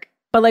this work?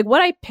 But like,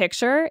 what I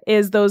picture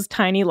is those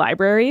tiny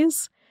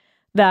libraries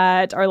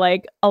that are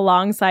like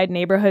alongside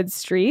neighborhood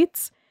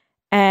streets,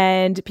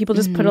 and people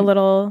just put a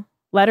little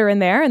letter in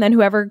there, and then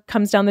whoever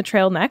comes down the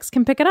trail next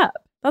can pick it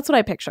up. That's what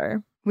I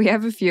picture. We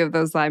have a few of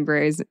those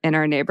libraries in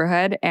our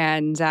neighborhood,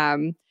 and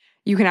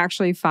you can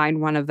actually find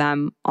one of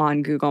them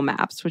on Google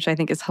Maps, which I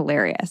think is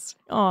hilarious.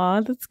 Aw,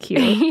 that's cute.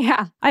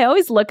 Yeah. I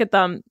always look at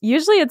them.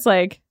 Usually it's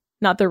like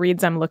not the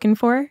reads I'm looking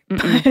for.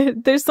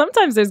 But there's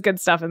good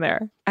stuff in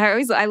there.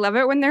 I love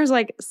it when there's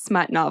like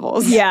smut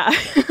novels. Yeah.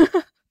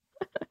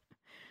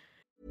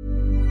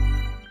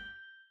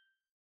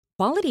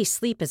 Quality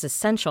sleep is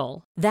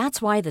essential.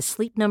 That's why the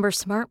Sleep Number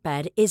Smart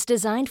Bed is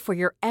designed for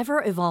your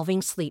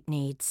ever-evolving sleep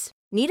needs.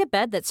 Need a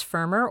bed that's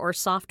firmer or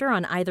softer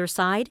on either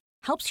side?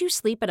 Helps you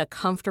sleep at a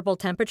comfortable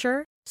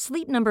temperature?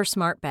 Sleep Number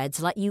Smart Beds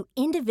let you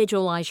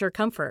individualize your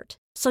comfort,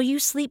 so you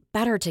sleep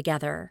better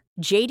together.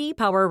 J.D.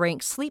 Power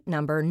ranks Sleep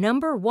Number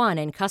number 1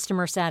 in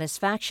customer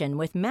satisfaction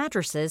with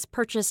mattresses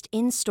purchased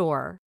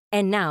in-store.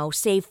 And now,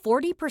 save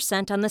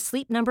 40% on the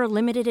Sleep Number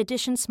Limited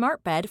Edition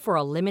Smart Bed for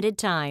a limited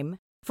time.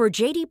 For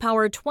J.D.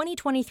 Power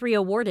 2023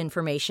 award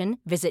information,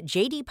 visit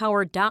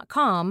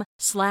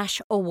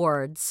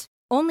jdpower.com/awards.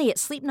 Only at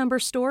Sleep Number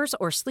stores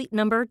or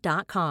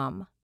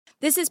sleepnumber.com.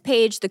 This is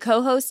Paige, the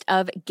co-host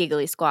of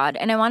Giggly Squad,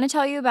 and I want to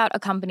tell you about a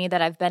company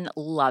that I've been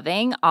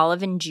loving,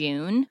 Olive &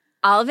 June.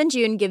 Olive &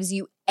 June gives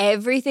you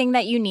everything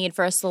that you need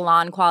for a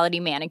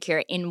salon-quality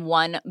manicure in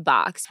one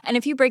box. And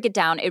if you break it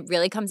down, it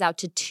really comes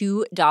out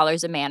to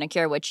 $2 a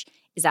manicure, which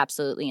is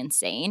absolutely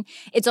insane.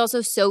 It's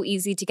also so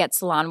easy to get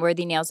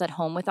salon-worthy nails at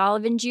home with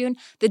Olive & June.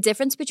 The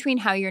difference between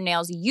how your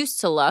nails used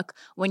to look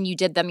when you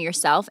did them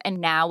yourself and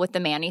now with the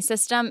Mani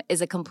system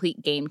is a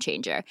complete game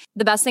changer.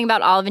 The best thing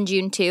about Olive &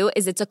 June, too,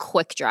 is it's a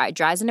quick dry.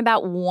 Dries in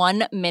about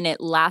 1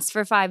 minute, lasts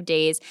for 5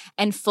 days,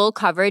 and full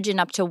coverage in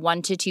up to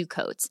 1 to 2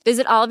 coats.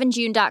 Visit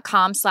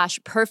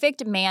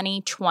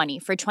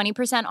oliveandjune.com/perfectmani20 for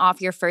 20%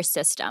 off your first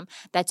system.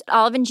 That's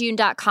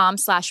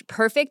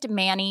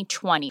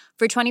oliveandjune.com/perfectmani20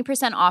 for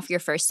 20% off your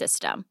first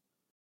system.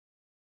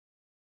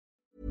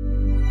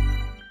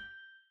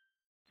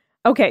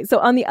 Okay, so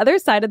on the other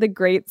side of the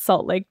Great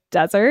Salt Lake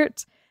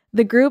Desert,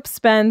 the group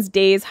spends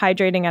days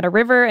hydrating at a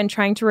river and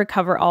trying to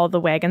recover all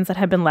the wagons that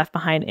had been left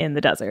behind in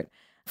the desert.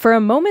 For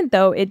a moment,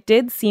 though, it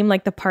did seem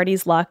like the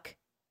party's luck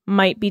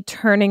might be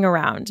turning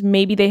around.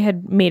 Maybe they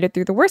had made it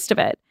through the worst of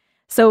it.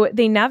 So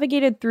they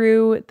navigated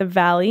through the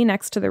valley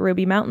next to the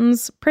Ruby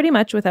Mountains pretty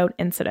much without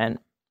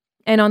incident.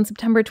 And on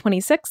September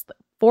 26th,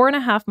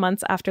 4.5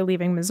 months after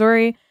leaving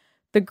Missouri,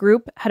 the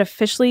group had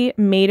officially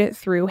made it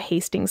through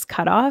Hastings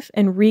Cutoff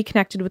and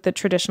reconnected with the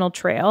traditional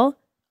trail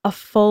a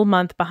full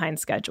month behind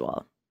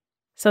schedule.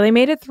 So they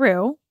made it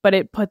through, but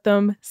it put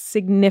them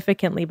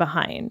significantly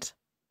behind.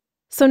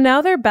 So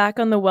now they're back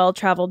on the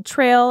well-traveled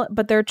trail,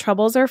 but their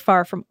troubles are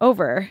far from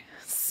over.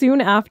 Soon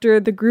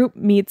after, the group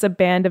meets a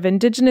band of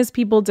indigenous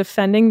people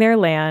defending their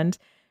land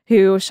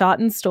who shot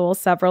and stole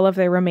several of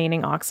their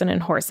remaining oxen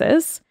and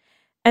horses.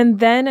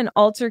 And then an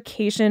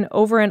altercation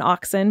over an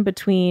oxen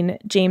between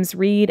James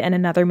Reed and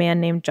another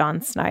man named John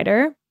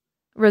Snyder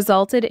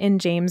resulted in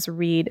James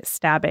Reed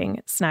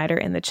stabbing Snyder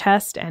in the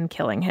chest and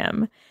killing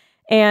him.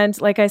 And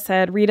like I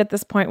said, Reed at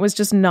this point was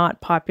just not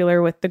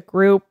popular with the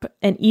group.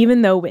 And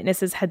even though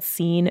witnesses had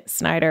seen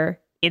Snyder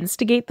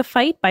instigate the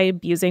fight by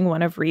abusing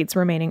one of Reed's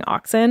remaining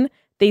oxen,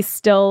 they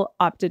still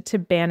opted to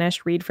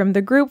banish Reed from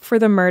the group for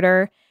the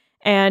murder.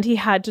 And he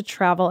had to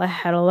travel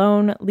ahead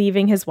alone,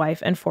 leaving his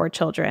wife and 4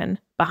 children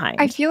behind.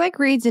 I feel like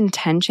Reed's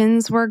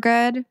intentions were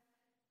good.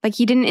 Like,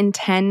 he didn't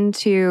intend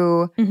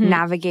to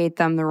navigate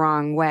them the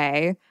wrong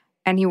way.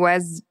 And he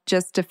was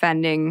just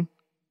defending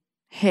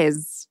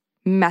his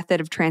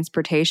method of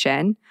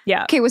transportation.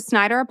 Yeah. Okay, was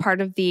Snyder a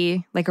part of the,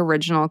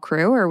 original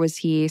crew, or was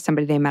he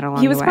somebody they met along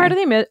the way? He was part of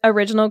the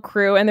original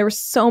crew, and there were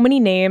so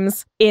many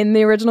names in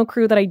the original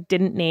crew that I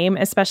didn't name,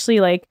 especially,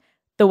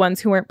 the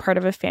ones who weren't part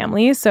of a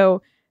family.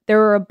 So there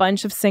were a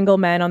bunch of single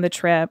men on the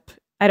trip.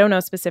 I don't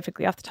know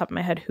specifically off the top of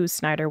my head who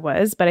Snyder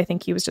was, but I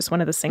think he was just one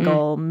of the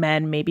single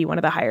men, maybe one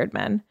of the hired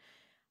men.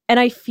 And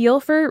I feel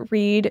for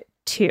Reed,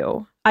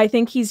 too. I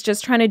think he's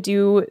just trying to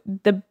do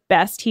the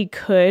best he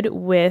could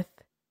with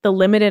the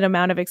limited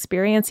amount of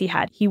experience he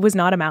had. He was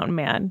not a mountain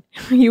man.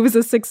 He was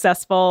a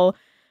successful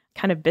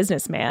kind of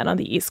businessman on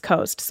the East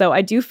Coast. So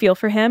I do feel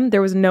for him.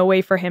 There was no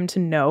way for him to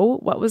know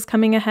what was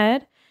coming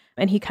ahead.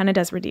 And he kind of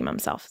does redeem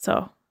himself.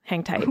 So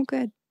hang tight. Oh,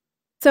 good.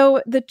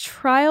 So the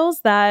trials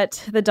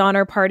that the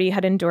Donner Party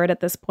had endured at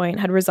this point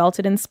had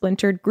resulted in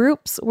splintered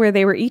groups where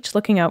they were each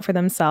looking out for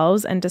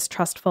themselves and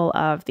distrustful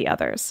of the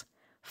others.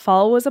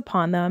 Fall was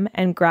upon them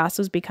and grass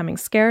was becoming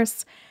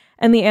scarce,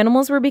 and the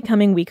animals were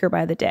becoming weaker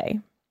by the day.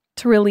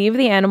 To relieve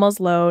the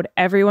animals' load,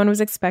 everyone was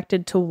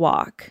expected to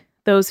walk.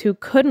 Those who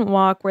couldn't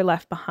walk were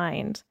left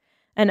behind.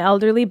 An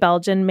elderly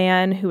Belgian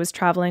man who was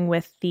traveling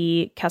with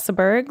the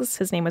Kessebergs,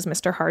 his name was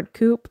Mr.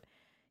 Hardcoop,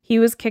 he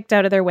was kicked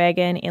out of their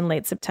wagon in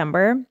late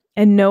September,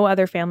 and no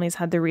other families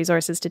had the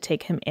resources to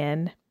take him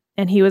in,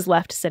 and he was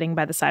left sitting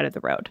by the side of the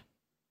road.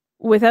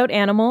 Without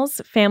animals,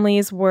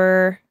 families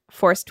were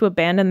forced to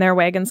abandon their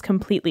wagons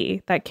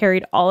completely that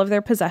carried all of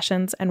their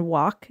possessions and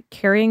walk,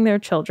 carrying their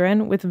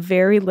children with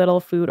very little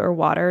food or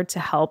water to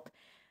help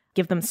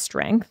give them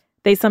strength.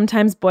 They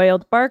sometimes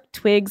boiled bark,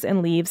 twigs,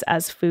 and leaves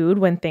as food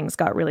when things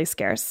got really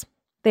scarce.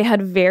 They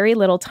had very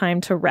little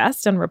time to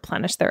rest and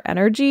replenish their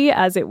energy,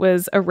 as it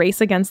was a race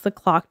against the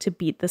clock to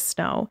beat the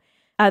snow.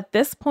 At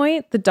this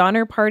point, the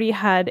Donner Party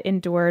had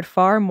endured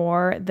far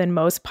more than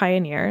most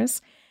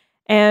pioneers,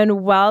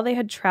 and while they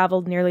had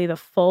traveled nearly the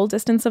full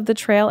distance of the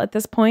trail at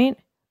this point,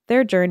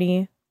 their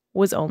journey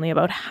was only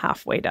about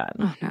halfway done.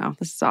 Oh no,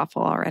 this is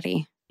awful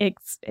already.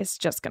 It's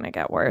just going to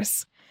get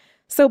worse.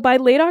 So by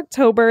late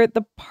October,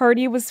 the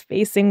party was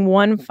facing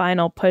one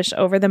final push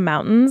over the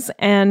mountains,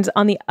 and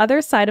on the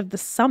other side of the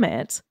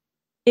summit,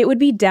 it would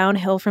be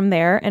downhill from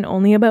there and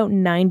only about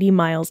 90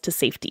 miles to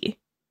safety.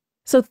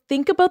 So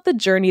think about the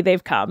journey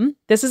they've come.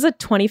 This is a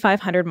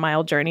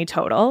 2,500-mile journey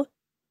total.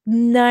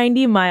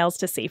 90 miles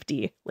to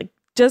safety. Like,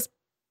 just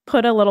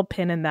put a little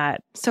pin in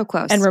that. So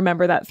close. And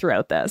remember that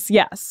throughout this.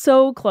 Yeah,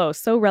 so close,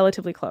 so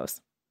relatively close.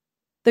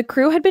 The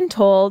crew had been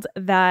told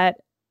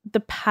that the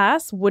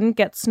pass wouldn't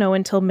get snow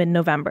until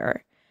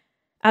mid-November.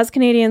 As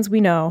Canadians, we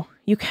know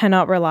you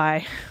cannot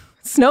rely.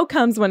 Snow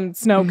comes when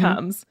snow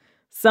comes.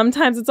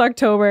 Sometimes it's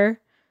October,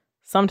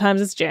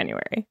 sometimes it's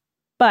January.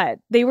 But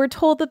they were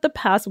told that the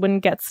pass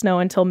wouldn't get snow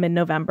until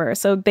mid-November,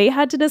 so they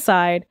had to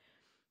decide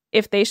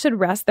if they should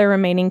rest their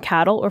remaining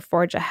cattle or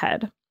forge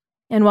ahead.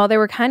 And while they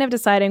were kind of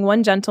deciding,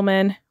 one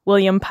gentleman,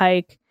 William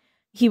Pike,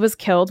 he was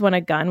killed when a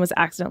gun was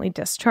accidentally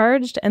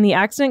discharged. And the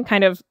accident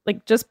kind of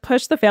just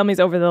pushed the families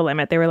over the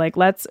limit. They were like,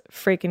 let's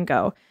freaking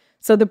go.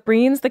 So the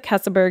Breens, the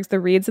Kesebergs, the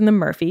Reeds, and the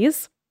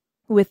Murphys,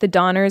 with the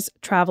Donners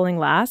traveling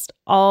last,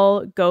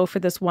 all go for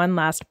this one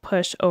last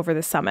push over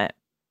the summit.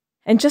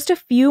 And just a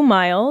few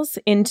miles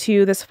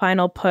into this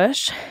final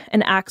push,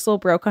 an axle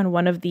broke on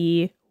one of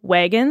the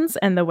wagons,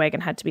 and the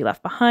wagon had to be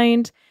left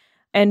behind.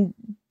 And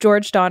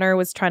George Donner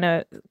was trying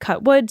to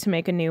cut wood to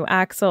make a new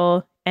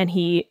axle, and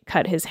he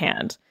cut his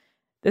hand.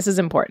 This is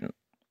important.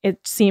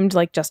 It seemed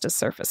like just a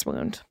surface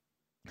wound.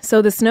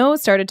 So the snow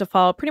started to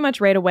fall pretty much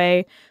right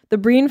away. The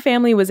Breen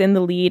family was in the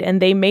lead, and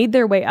they made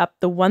their way up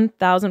the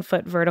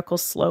 1,000-foot vertical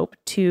slope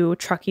to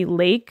Truckee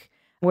Lake,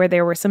 where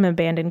there were some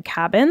abandoned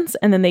cabins,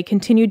 and then they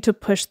continued to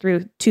push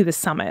through to the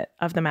summit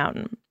of the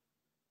mountain.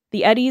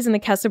 The Eddies and the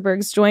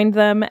Kesebergs joined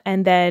them,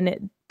 and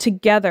then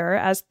together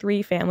as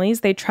three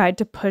families, they tried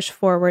to push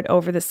forward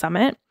over the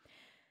summit.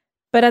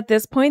 But at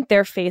this point,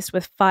 they're faced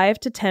with 5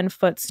 to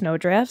 10-foot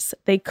snowdrifts.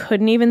 They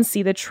couldn't even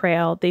see the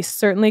trail. They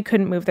certainly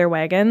couldn't move their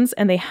wagons,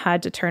 and they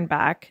had to turn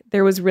back.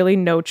 There was really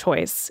no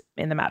choice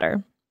in the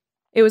matter.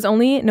 It was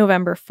only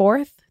November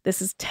 4th.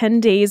 This is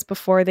 10 days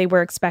before they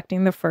were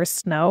expecting the first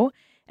snow,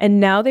 and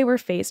now they were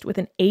faced with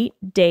an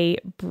 8-day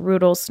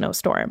brutal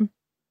snowstorm.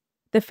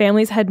 The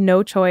families had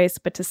no choice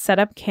but to set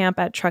up camp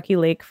at Truckee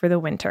Lake for the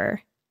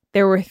winter.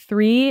 There were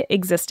 3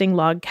 existing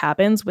log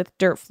cabins with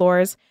dirt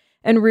floors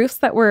and roofs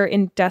that were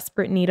in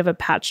desperate need of a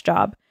patch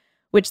job,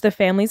 which the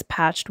families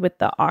patched with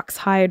the ox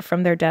hide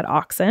from their dead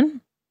oxen.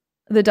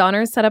 The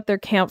Donners set up their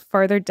camp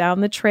farther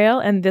down the trail,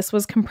 and this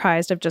was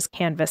comprised of just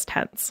canvas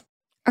tents.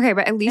 Okay,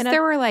 but at least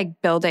there were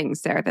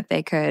buildings there that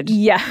they could...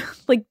 Yeah,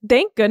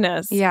 thank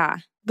goodness. Yeah.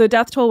 The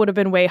death toll would have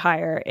been way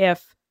higher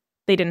if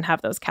they didn't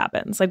have those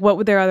cabins. What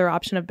would their other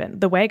option have been?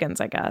 The wagons,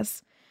 I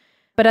guess.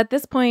 But at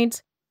this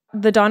point,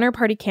 the Donner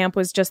Party camp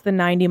was just the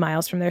 90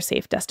 miles from their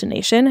safe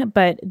destination,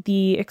 but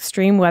the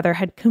extreme weather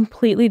had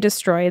completely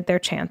destroyed their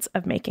chance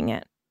of making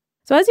it.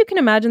 So as you can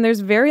imagine,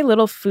 there's very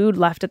little food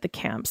left at the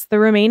camps. The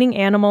remaining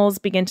animals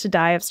begin to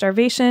die of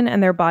starvation,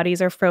 and their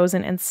bodies are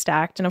frozen and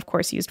stacked and, of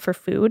course, used for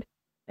food.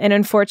 And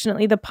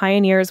unfortunately, the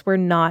pioneers were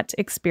not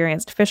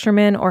experienced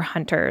fishermen or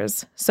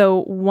hunters.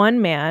 So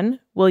one man,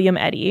 William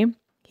Eddy,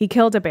 he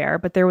killed a bear,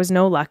 but there was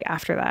no luck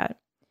after that.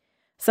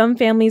 Some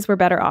families were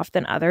better off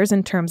than others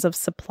in terms of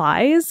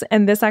supplies,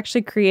 and this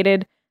actually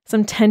created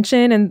some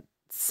tension and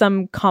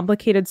some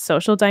complicated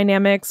social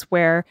dynamics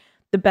where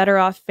the better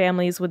off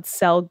families would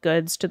sell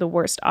goods to the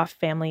worst off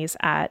families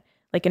at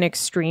an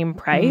extreme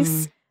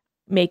price,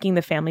 making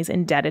the families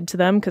indebted to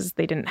them because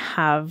they didn't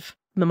have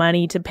the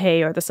money to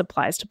pay or the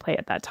supplies to pay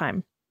at that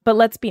time. But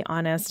let's be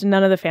honest,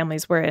 none of the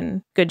families were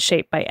in good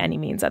shape by any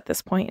means at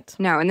this point.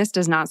 No, and this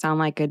does not sound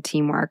like good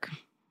teamwork.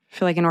 I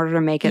feel like in order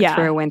to make it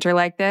through a winter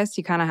like this,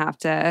 you kind of have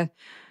to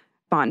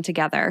bond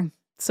together.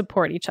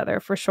 Support each other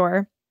for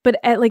sure. But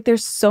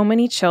there's so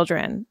many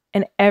children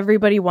and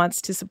everybody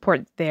wants to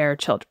support their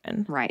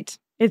children. Right.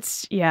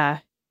 It's,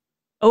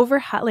 over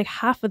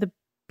half of the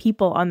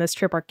people on this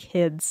trip are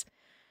kids.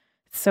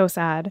 It's so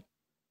sad.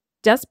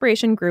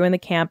 Desperation grew in the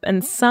camp,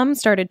 and some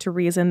started to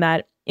reason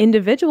that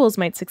individuals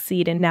might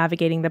succeed in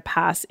navigating the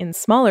pass in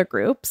smaller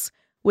groups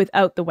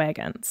without the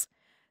wagons.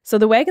 So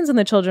the wagons and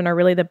the children are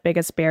really the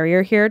biggest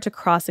barrier here to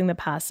crossing the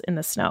pass in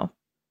the snow.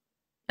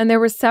 And there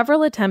were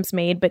several attempts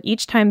made, but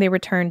each time they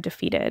returned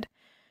defeated.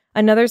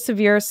 Another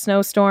severe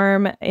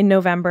snowstorm in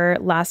November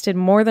lasted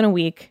more than a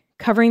week,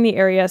 covering the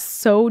area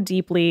so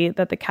deeply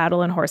that the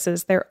cattle and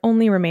horses, their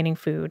only remaining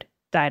food,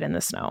 died in the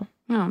snow.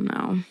 Oh,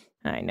 no.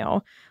 I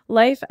know.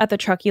 Life at the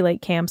Truckee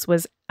Lake camps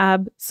was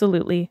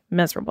absolutely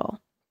miserable.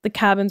 The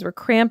cabins were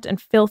cramped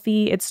and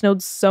filthy. It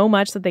snowed so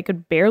much that they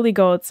could barely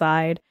go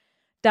outside.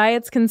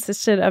 Diets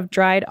consisted of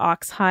dried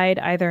ox hide,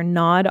 either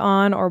gnawed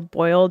on or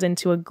boiled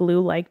into a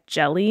glue-like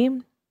jelly.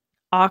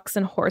 Ox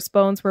and horse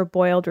bones were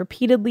boiled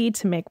repeatedly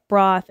to make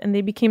broth, and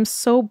they became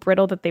so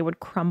brittle that they would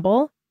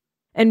crumble.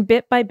 And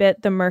bit by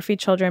bit, the Murphy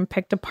children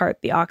picked apart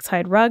the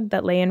oxhide rug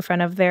that lay in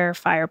front of their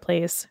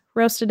fireplace,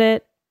 roasted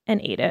it,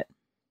 and ate it.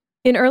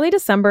 In early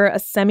December, a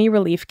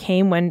semi-relief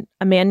came when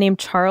a man named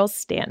Charles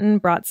Stanton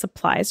brought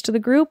supplies to the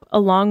group,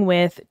 along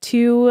with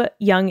 2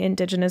 young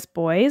Indigenous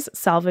boys,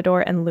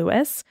 Salvador and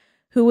Louis,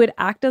 who would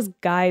act as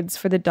guides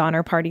for the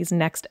Donner Party's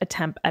next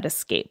attempt at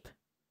escape.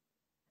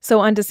 So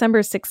on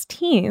December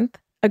 16th,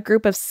 a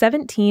group of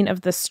 17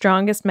 of the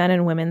strongest men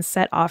and women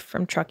set off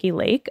from Truckee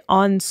Lake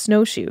on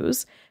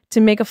snowshoes to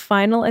make a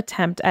final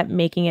attempt at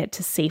making it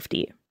to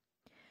safety.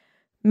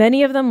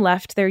 Many of them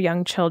left their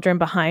young children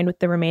behind with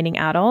the remaining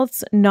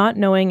adults, not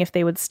knowing if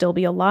they would still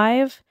be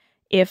alive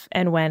if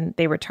and when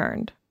they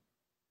returned.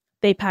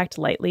 They packed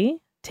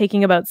lightly,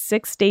 taking about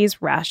 6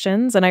 days'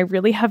 rations, and I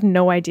really have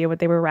no idea what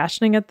they were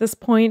rationing at this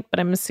point, but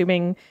I'm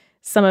assuming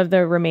some of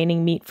the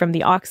remaining meat from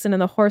the oxen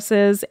and the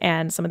horses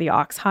and some of the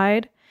ox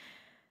hide.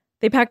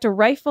 They packed a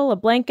rifle, a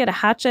blanket, a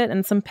hatchet,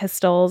 and some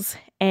pistols,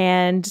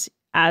 and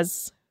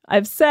as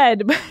I've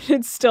said, but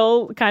it's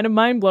still kind of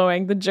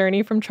mind-blowing, the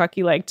journey from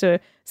Truckee Lake to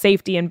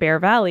safety in Bear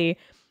Valley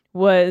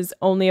was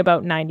only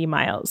about 90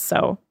 miles,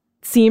 so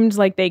it seemed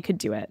like they could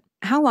do it.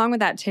 How long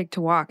would that take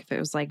to walk if it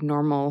was like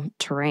normal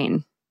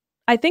terrain?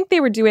 I think they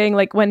were doing,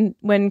 like, when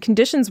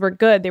conditions were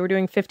good, they were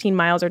doing 15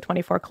 miles or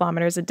 24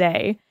 kilometers a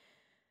day.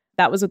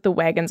 That was with the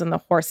wagons and the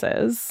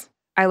horses.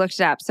 I looked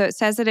it up. So it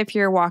says that if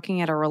you're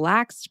walking at a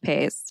relaxed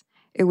pace,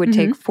 it would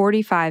take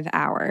 45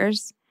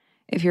 hours.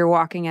 If you're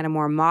walking at a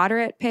more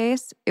moderate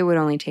pace, it would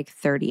only take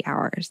 30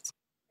 hours.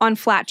 On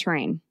flat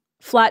terrain.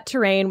 Flat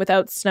terrain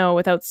without snow,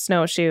 without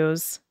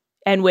snowshoes,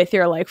 and with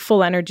your, like,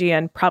 full energy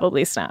and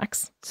probably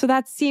snacks. So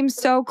that seems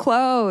so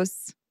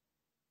close.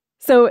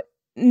 So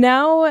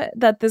now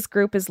that this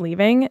group is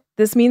leaving,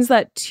 this means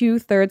that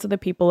 2/3 of the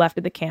people left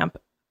at the camp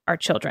are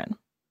children.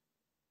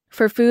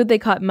 For food, they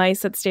caught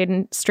mice that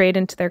strayed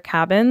into their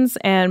cabins,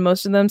 and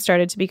most of them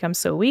started to become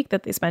so weak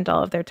that they spent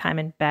all of their time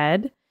in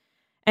bed.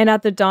 And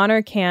at the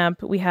Donner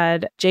camp, we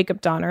had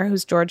Jacob Donner,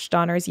 who's George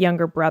Donner's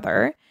younger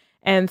brother,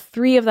 and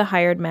 3 of the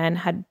hired men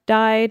had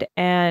died,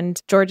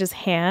 and George's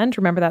hand,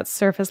 remember that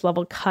surface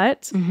level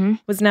cut,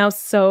 was now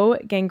so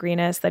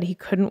gangrenous that he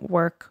couldn't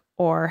work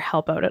or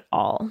help out at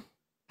all.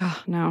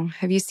 Oh, no.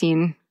 Have you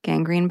seen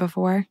gangrene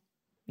before?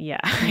 Yeah.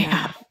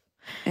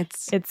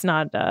 It's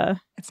not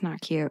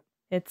cute.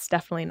 It's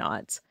definitely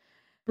not.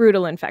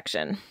 Brutal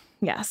infection.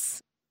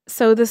 Yes.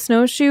 So the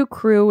snowshoe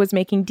crew was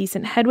making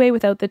decent headway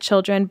without the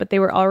children, but they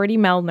were already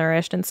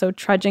malnourished, and so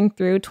trudging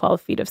through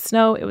 12 feet of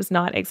snow, it was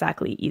not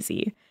exactly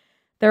easy.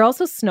 They're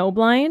also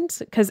snowblind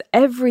because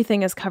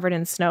everything is covered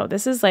in snow.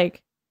 This is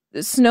like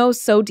snow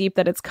so deep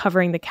that it's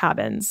covering the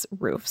cabin's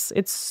roofs.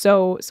 It's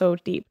so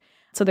deep.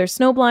 So they're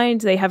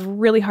snowblind. They have a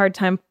really hard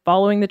time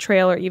following the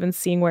trail or even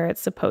seeing where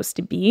it's supposed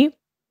to be.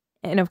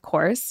 And of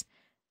course,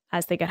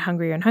 as they get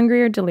hungrier and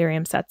hungrier,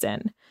 delirium sets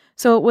in.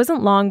 So it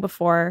wasn't long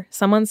before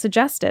someone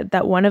suggested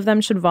that one of them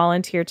should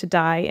volunteer to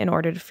die in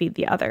order to feed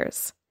the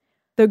others.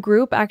 The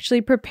group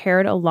actually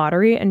prepared a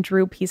lottery and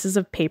drew pieces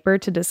of paper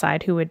to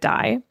decide who would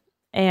die.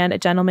 And a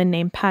gentleman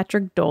named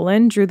Patrick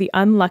Dolan drew the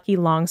unlucky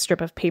long strip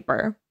of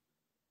paper.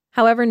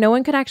 However, no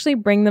one could actually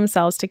bring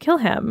themselves to kill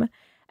him.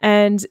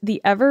 And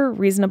the ever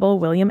reasonable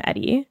William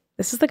Eddy,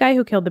 this is the guy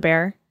who killed the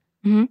bear.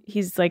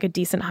 He's like a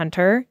decent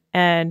hunter,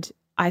 and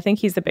I think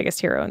he's the biggest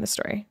hero in the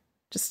story.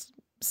 Just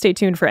stay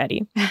tuned for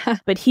Eddy.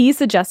 But he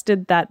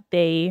suggested that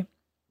they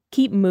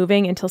keep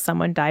moving until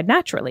someone died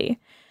naturally.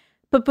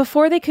 But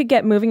before they could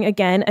get moving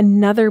again,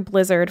 another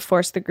blizzard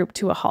forced the group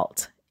to a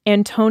halt.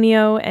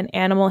 Antonio, an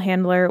animal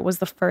handler, was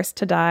the first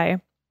to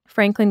die.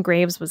 Franklin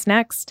Graves was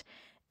next.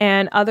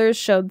 And others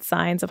showed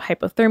signs of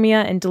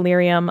hypothermia and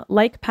delirium,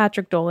 like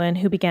Patrick Dolan,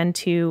 who began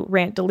to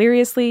rant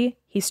deliriously.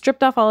 He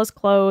stripped off all his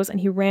clothes and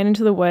he ran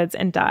into the woods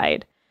and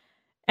died.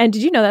 And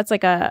did you know that's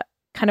like a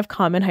kind of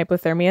common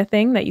hypothermia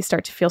thing, that you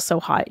start to feel so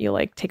hot you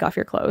like take off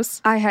your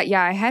clothes? I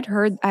have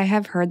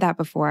heard that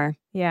before.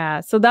 Yeah,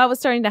 so that was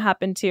starting to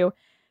happen too.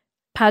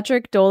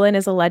 Patrick Dolan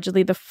is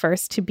allegedly the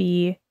first to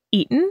be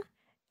eaten,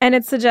 and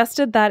it's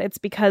suggested that it's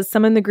because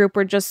some in the group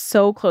were just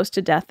so close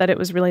to death that it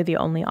was really the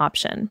only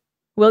option.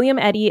 William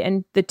Eddy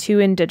and the 2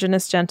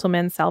 Indigenous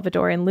gentlemen,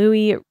 Salvador and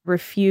Louis,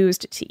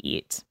 refused to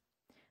eat.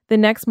 The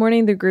next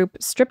morning, the group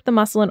stripped the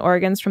muscle and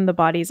organs from the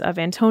bodies of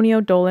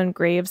Antonio, Dolan,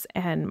 Graves,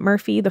 and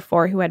Murphy, the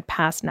 4 who had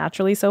passed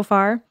naturally so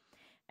far,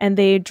 and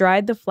they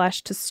dried the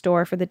flesh to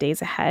store for the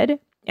days ahead,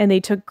 and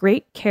they took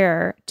great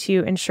care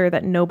to ensure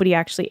that nobody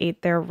actually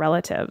ate their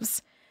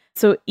relatives.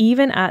 So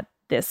even at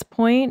this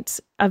point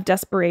of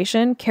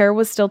desperation, care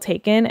was still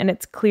taken, and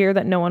it's clear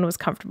that no one was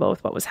comfortable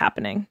with what was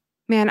happening.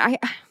 Man,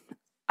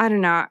 I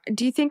don't know.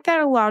 Do you think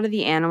that a lot of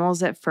the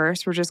animals at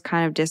first were just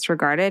kind of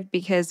disregarded?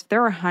 Because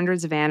there were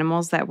hundreds of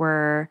animals that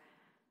were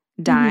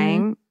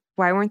dying.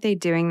 Why weren't they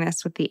doing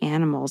this with the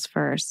animals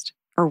first?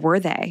 Or were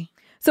they?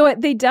 So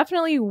they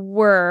definitely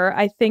were.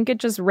 I think it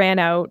just ran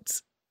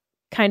out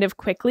kind of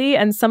quickly.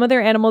 And some of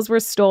their animals were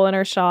stolen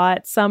or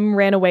shot. Some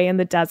ran away in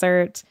the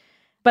desert.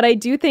 But I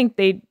do think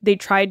they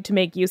tried to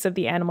make use of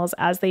the animals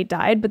as they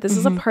died. But this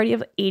is a party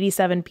of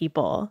 87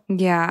 people.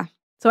 Yeah.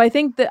 So I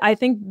think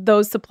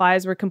those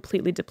supplies were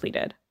completely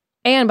depleted.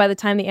 And by the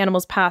time the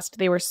animals passed,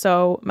 they were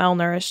so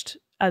malnourished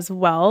as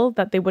well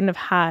that they wouldn't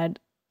have had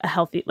a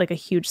healthy, like a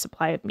huge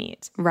supply of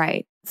meat.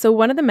 Right. So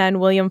one of the men,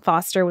 William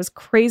Foster, was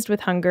crazed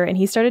with hunger, and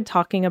he started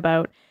talking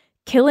about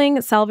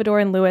killing Salvador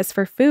and Lewis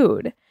for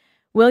food.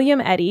 William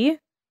Eddy,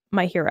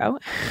 my hero,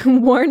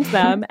 warned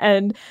them,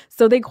 and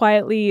so they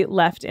quietly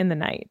left in the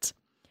night.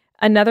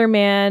 Another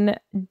man,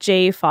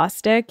 Jay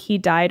Fosdick, he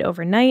died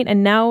overnight,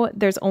 and now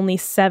there's only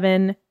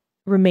 7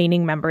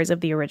 remaining members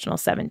of the original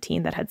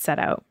 17 that had set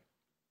out.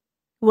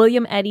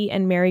 William Eddy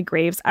and Mary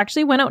Graves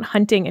actually went out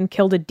hunting and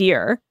killed a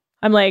deer.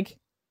 I'm like,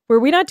 were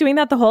we not doing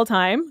that the whole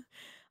time?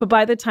 But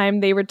by the time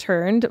they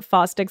returned,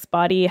 Fosdick's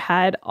body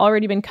had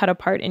already been cut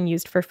apart and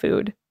used for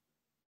food.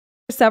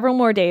 For several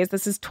more days,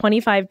 this is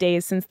 25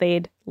 days since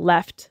they'd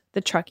left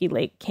the Truckee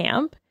Lake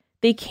camp,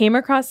 they came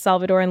across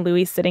Salvador and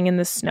Louis sitting in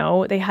the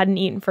snow. They hadn't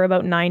eaten for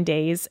about 9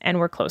 days and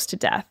were close to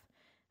death.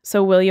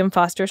 So William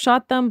Foster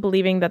shot them,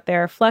 believing that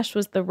their flesh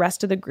was the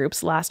rest of the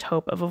group's last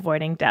hope of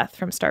avoiding death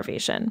from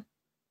starvation.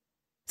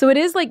 So it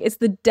is like, it's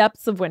the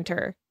depths of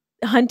winter.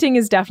 Hunting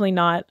is definitely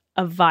not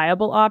a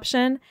viable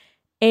option.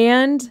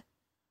 And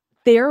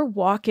they're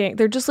walking,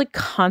 they're just like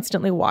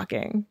constantly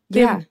walking.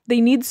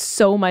 They need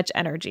so much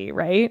energy,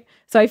 right?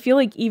 So I feel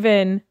like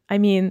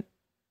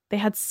they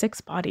had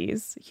 6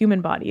 bodies,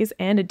 human bodies,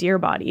 and a deer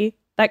body.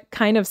 That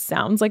kind of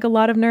sounds like a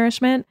lot of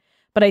nourishment.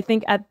 But I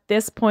think at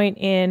this point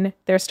in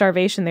their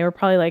starvation, they were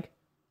probably like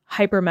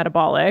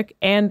hypermetabolic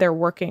and they're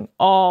working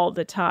all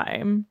the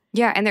time.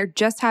 Yeah, and they're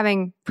just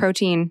having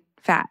protein,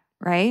 fat,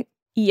 right?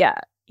 Yeah.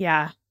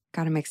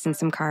 Got to mix in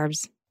some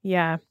carbs.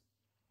 Yeah.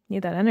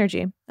 Need that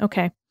energy.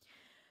 Okay.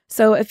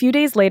 So a few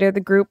days later,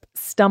 the group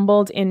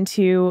stumbled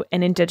into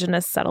an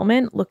indigenous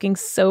settlement looking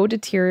so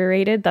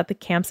deteriorated that the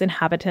camp's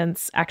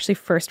inhabitants actually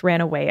first ran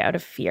away out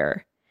of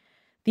fear.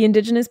 The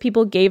indigenous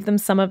people gave them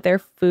some of their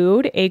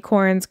food,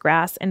 acorns,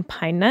 grass, and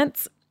pine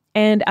nuts.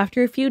 And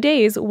after a few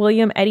days,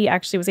 William Eddy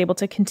actually was able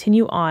to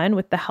continue on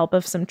with the help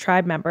of some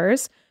tribe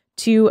members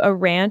to a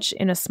ranch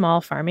in a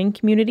small farming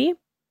community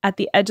at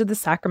the edge of the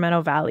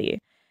Sacramento Valley.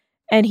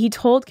 And he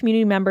told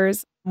community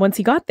members once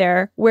he got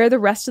there where the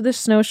rest of the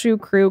snowshoe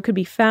crew could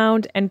be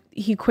found. And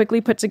he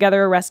quickly put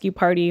together a rescue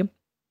party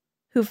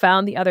who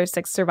found the other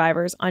 6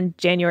 survivors on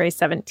January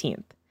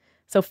 17th.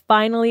 So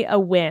finally a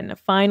win,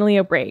 finally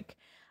a break.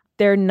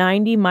 Their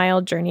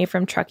 90-mile journey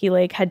from Truckee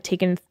Lake had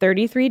taken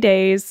 33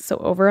 days, so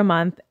over a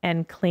month,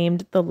 and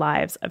claimed the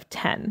lives of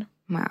 10.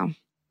 Wow.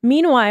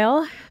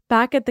 Meanwhile,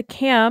 back at the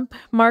camp,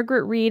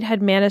 Margaret Reed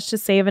had managed to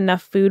save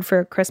enough food for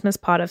a Christmas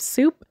pot of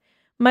soup,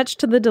 much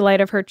to the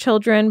delight of her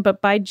children,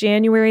 but by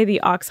January,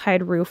 the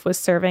oxhide roof was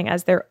serving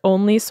as their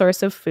only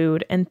source of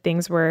food, and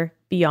things were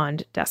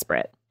beyond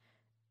desperate.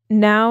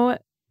 Now,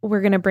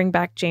 we're going to bring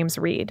back James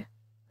Reed.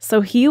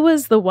 So he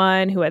was the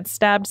one who had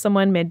stabbed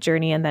someone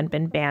mid-journey and then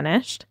been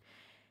banished.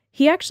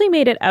 He actually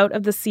made it out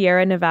of the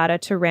Sierra Nevada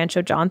to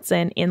Rancho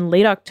Johnson in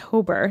late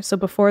October, so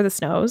before the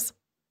snows.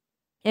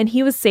 And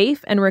he was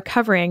safe and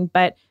recovering,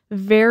 but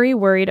very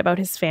worried about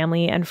his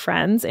family and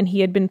friends, and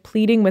he had been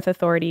pleading with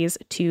authorities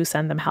to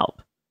send them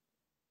help.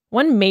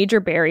 One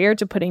major barrier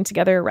to putting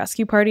together a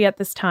rescue party at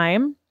this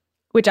time,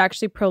 which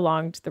actually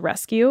prolonged the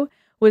rescue,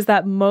 was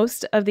that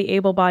most of the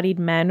able-bodied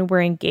men were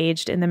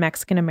engaged in the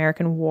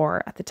Mexican-American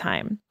War at the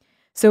time.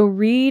 So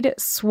Reed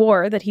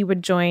swore that he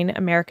would join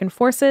American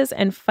forces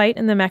and fight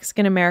in the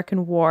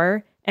Mexican-American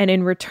War, and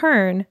in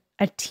return,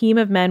 a team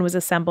of men was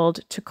assembled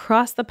to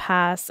cross the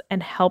pass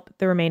and help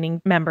the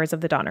remaining members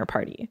of the Donner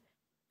Party.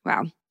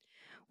 Wow.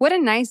 What a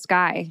nice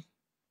guy.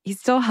 He's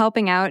still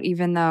helping out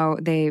even though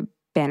they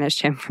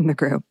banished him from the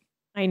group.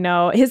 I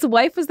know. His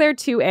wife was there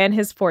too, and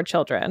his 4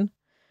 children.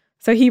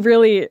 So he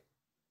really,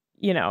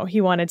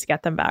 he wanted to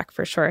get them back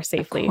for sure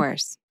safely. Of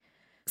course.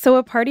 So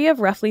a party of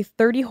roughly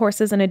 30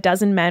 horses and a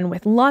dozen men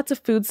with lots of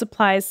food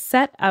supplies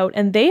set out,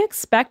 and they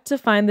expect to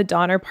find the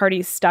Donner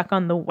Party stuck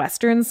on the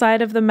western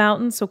side of the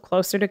mountain, so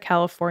closer to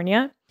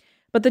California.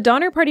 But the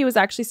Donner Party was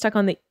actually stuck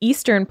on the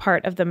eastern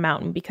part of the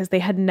mountain because they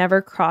had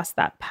never crossed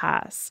that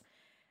pass.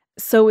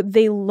 So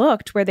they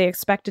looked where they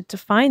expected to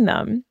find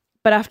them,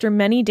 but after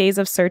many days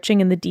of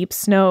searching in the deep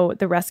snow,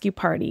 the rescue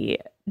party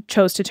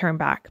chose to turn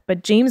back.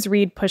 But James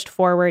Reed pushed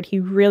forward. He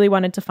really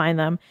wanted to find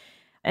them.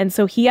 And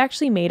so he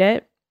actually made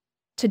it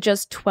to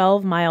just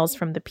 12 miles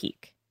from the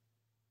peak.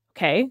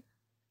 Okay?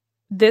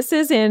 This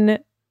is in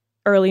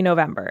early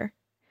November.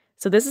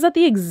 So this is at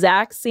the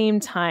exact same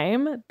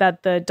time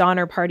that the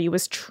Donner Party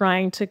was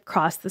trying to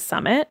cross the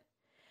summit.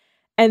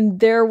 And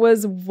there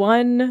was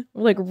one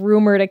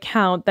rumored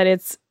account that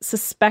it's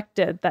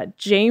suspected that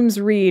James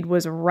Reed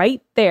was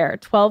right there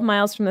 12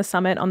 miles from the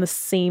summit on the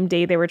same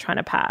day they were trying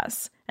to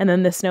pass. And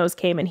then the snows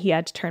came and he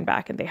had to turn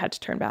back and they had to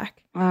turn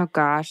back. Oh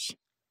gosh.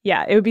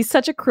 Yeah, it would be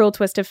such a cruel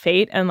twist of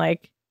fate, and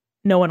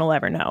no one will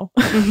ever know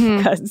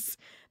because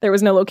there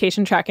was no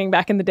location tracking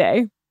back in the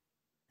day.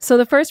 So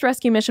the first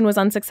rescue mission was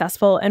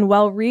unsuccessful, and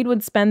while Reed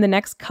would spend the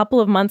next couple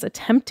of months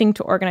attempting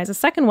to organize a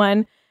second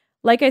one,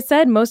 like I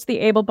said, most of the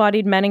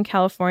able-bodied men in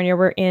California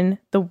were in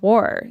the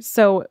war.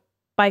 So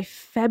by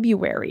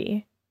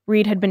February,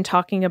 Reed had been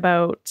talking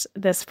about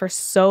this for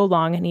so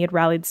long, and he had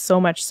rallied so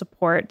much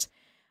support.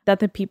 that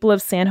the people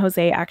of San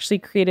Jose actually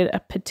created a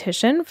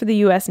petition for the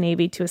U.S.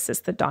 Navy to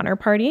assist the Donner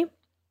Party.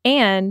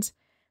 And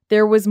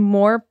there was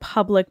more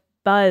public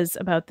buzz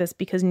about this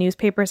because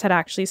newspapers had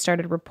actually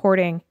started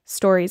reporting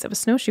stories of a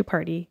snowshoe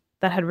party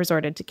that had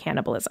resorted to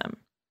cannibalism.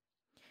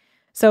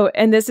 So,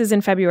 and this is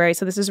in February,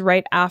 so this is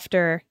right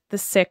after the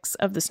 6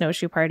 of the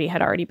snowshoe party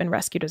had already been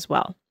rescued as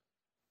well.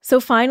 So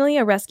finally,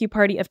 a rescue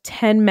party of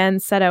 10 men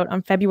set out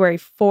on February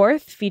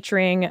 4th,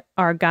 featuring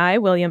our guy,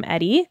 William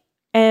Eddy.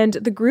 And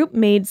the group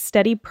made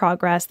steady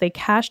progress. They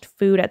cached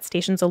food at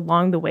stations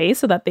along the way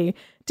so that they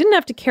didn't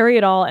have to carry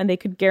it all, and they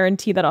could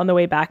guarantee that on the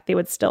way back, they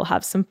would still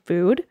have some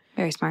food.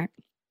 Very smart.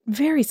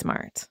 Very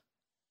smart.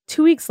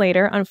 2 weeks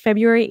later, on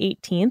February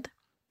 18th,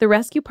 the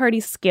rescue party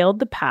scaled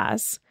the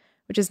pass,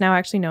 which is now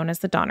actually known as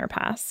the Donner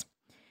Pass.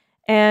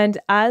 And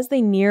as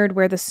they neared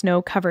where the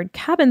snow-covered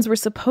cabins were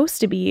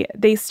supposed to be,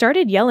 they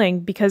started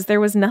yelling because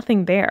there was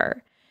nothing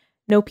there.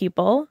 No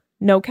people,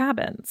 no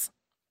cabins.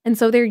 And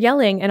so they're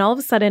yelling, and all of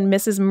a sudden,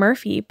 Mrs.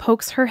 Murphy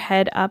pokes her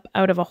head up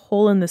out of a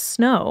hole in the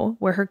snow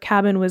where her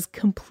cabin was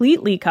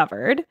completely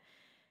covered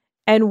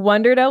and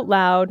wondered out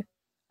loud,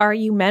 "Are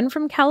you men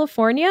from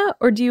California,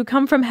 or do you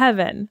come from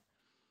heaven?"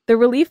 The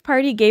relief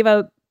party gave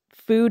out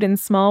food in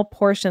small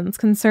portions,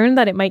 concerned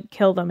that it might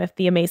kill them if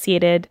the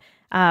emaciated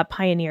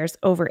pioneers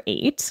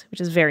overate,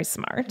 which is very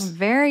smart.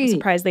 I'm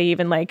surprised they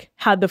even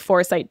had the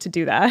foresight to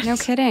do that. No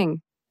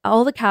kidding.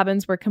 All the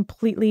cabins were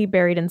completely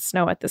buried in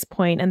snow at this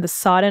point, and the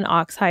sodden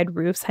oxhide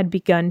roofs had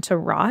begun to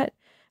rot,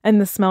 and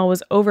the smell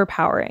was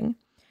overpowering.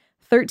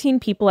 13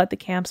 people at the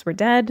camps were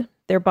dead.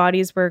 Their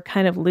bodies were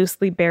kind of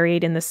loosely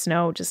buried in the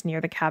snow just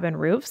near the cabin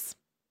roofs.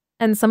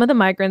 And some of the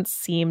migrants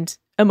seemed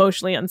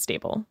emotionally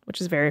unstable, which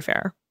is very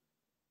fair.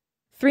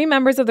 3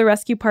 members of the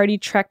rescue party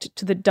trekked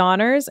to the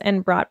Donners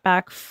and brought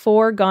back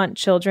 4 gaunt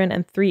children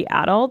and 3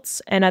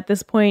 adults. And at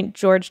this point,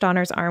 George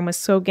Donner's arm was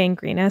so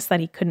gangrenous that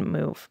he couldn't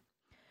move.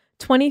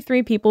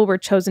 23 people were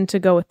chosen to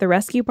go with the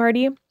rescue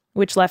party,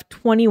 which left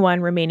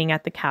 21 remaining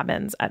at the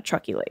cabins at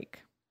Truckee Lake.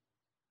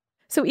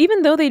 So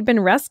even though they'd been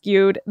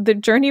rescued, the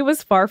journey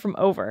was far from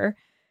over.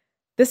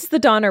 This is the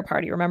Donner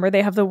Party, remember?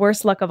 They have the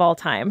worst luck of all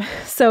time.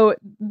 So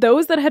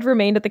those that had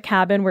remained at the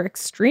cabin were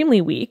extremely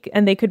weak,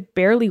 and they could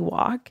barely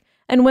walk.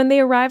 And when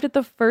they arrived at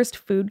the first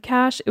food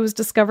cache, it was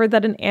discovered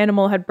that an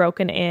animal had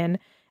broken in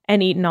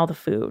and eaten all the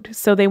food.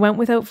 So they went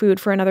without food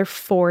for another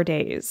 4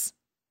 days.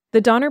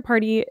 The Donner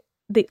Party,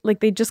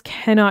 they just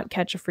cannot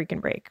catch a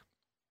freaking break.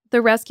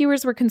 The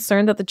rescuers were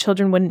concerned that the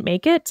children wouldn't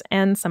make it,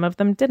 and some of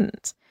them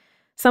didn't.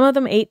 Some of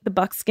them ate the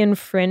buckskin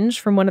fringe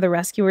from one of the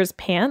rescuers'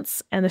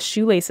 pants and the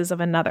shoelaces of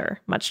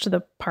another, much to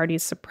the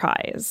party's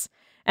surprise.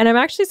 And I'm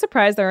actually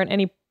surprised there aren't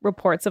any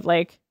reports of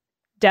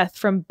death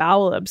from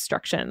bowel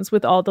obstructions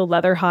with all the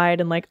leather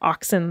hide and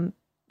oxen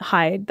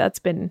hide that's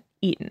been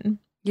eaten.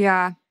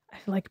 Yeah.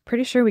 I'm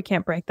pretty sure we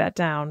can't break that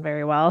down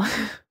very well.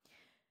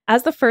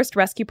 As the first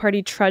rescue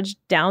party trudged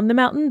down the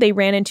mountain, they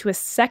ran into a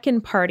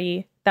second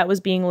party that was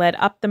being led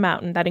up the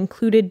mountain that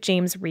included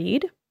James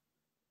Reed.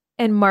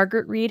 And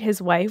Margaret Reed,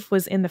 his wife,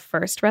 was in the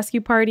first rescue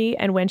party,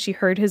 and when she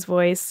heard his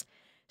voice,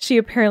 she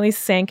apparently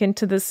sank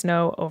into the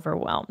snow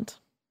overwhelmed.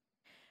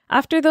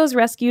 After those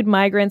rescued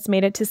migrants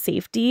made it to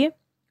safety,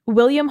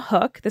 William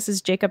Hook, this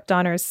is Jacob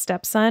Donner's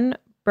stepson,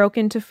 broke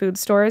into food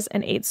stores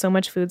and ate so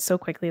much food so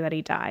quickly that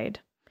he died.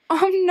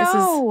 Oh,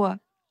 no.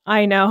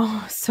 I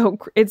know. So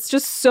it's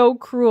just so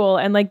cruel.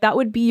 And that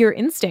would be your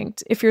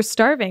instinct if you're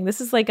starving.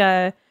 This is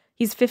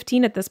he's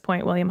 15 at this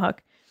point, William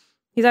Hook.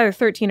 He's either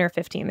 13 or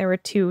 15. There were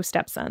 2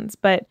 stepsons,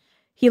 but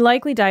he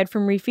likely died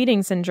from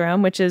refeeding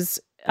syndrome, which is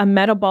a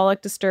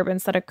metabolic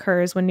disturbance that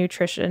occurs when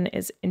nutrition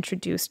is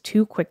introduced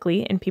too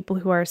quickly in people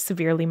who are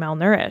severely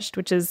malnourished,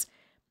 which is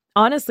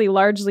honestly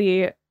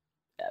largely,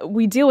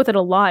 we deal with it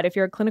a lot. If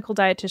you're a clinical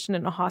dietitian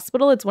in a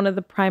hospital, it's one of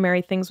the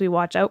primary things we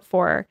watch out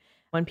for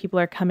when people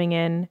are coming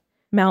in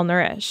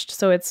malnourished.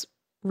 So it's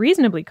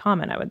reasonably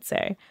common, I would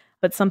say,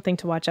 but something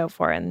to watch out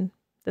for. And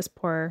this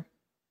poor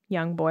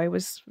young boy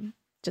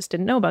just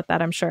didn't know about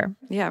that, I'm sure.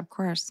 Yeah, of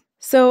course.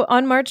 So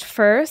on March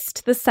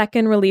 1st, the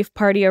second relief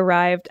party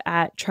arrived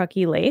at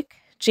Truckee Lake.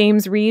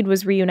 James Reed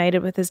was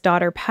reunited with his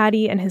daughter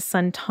Patty and his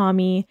son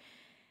Tommy.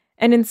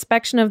 An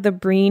inspection of the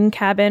Breen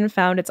cabin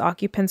found its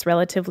occupants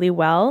relatively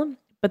well,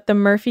 but the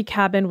Murphy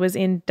cabin was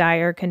in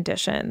dire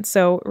condition.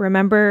 So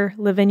remember,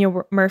 Lavinia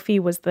Murphy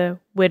was the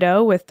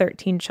widow with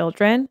 13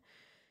 children.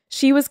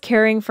 She was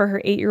caring for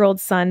her 8-year-old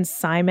son,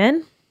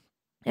 Simon,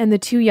 and the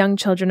 2 young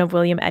children of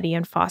William Eddy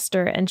and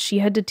Foster, and she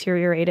had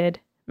deteriorated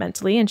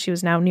mentally, and she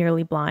was now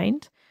nearly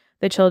blind.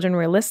 The children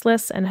were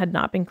listless and had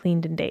not been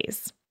cleaned in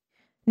days.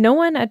 No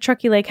one at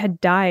Truckee Lake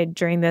had died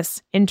during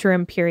this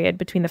interim period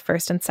between the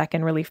first and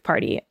second relief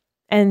party,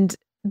 and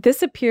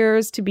this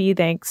appears to be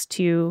thanks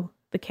to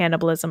the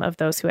cannibalism of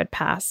those who had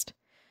passed.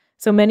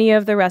 So many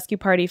of the rescue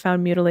party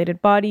found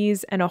mutilated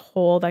bodies and a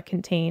hole that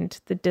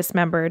contained the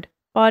dismembered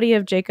body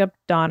of Jacob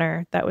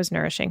Donner that was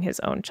nourishing his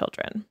own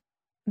children.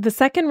 The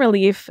second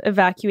relief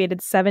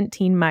evacuated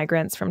 17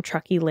 migrants from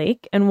Truckee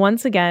Lake, and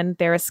once again,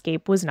 their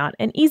escape was not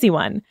an easy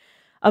one.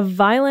 A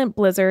violent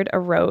blizzard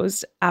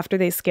arose after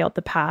they scaled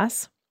the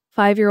pass.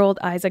 5-year-old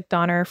Isaac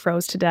Donner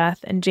froze to death,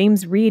 and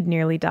James Reed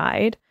nearly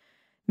died.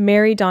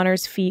 Mary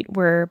Donner's feet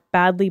were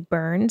badly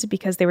burned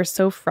because they were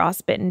so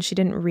frostbitten she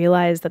didn't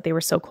realize that they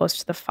were so close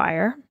to the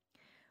fire.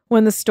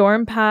 When the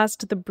storm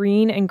passed, the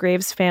Breen and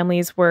Graves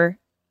families were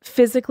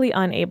physically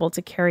unable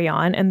to carry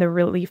on, and the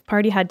relief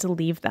party had to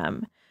leave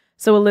them.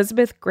 So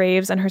Elizabeth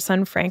Graves and her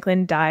son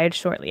Franklin died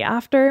shortly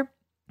after,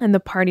 and the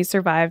party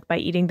survived by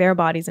eating their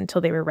bodies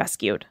until they were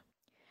rescued.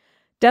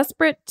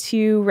 Desperate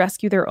to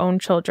rescue their own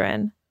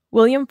children,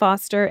 William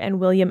Foster and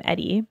William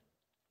Eddy,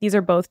 these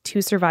are both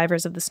 2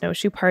 survivors of the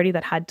snowshoe party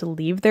that had to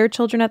leave their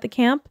children at the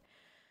camp,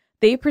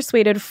 they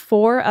persuaded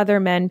 4 other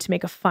men to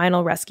make a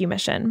final rescue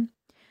mission.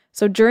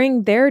 So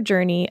during their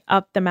journey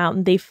up the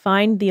mountain, they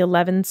find the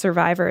 11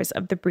 survivors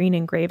of the Breen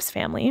and Graves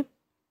family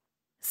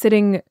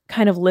sitting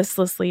kind of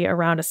listlessly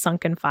around a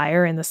sunken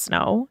fire in the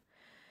snow.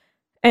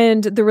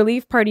 And the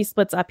relief party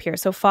splits up here.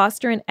 So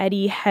Foster and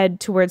Eddy head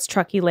towards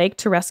Truckee Lake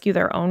to rescue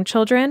their own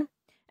children.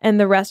 And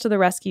the rest of the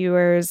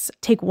rescuers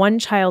take 1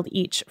 child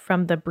each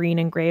from the Breen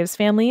and Graves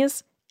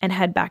families and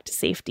head back to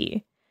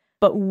safety.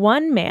 But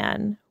one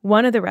man,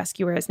 one of the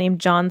rescuers named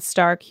John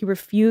Stark, he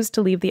refused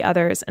to leave the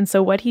others. And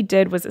so what he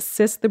did was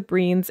assist the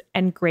Breens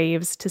and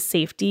Graves to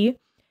safety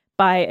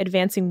by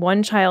advancing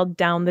 1 child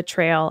down the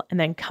trail and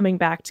then coming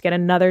back to get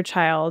another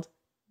child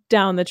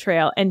down the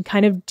trail and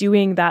kind of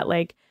doing that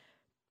like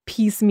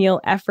piecemeal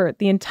effort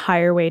the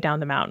entire way down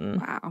the mountain.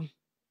 Wow.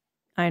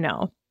 I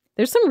know.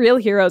 There's some real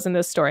heroes in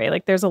this story.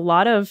 Like there's a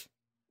lot of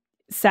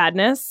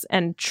sadness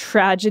and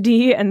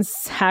tragedy and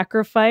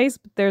sacrifice,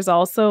 but there's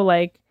also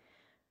like,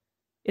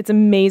 it's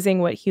amazing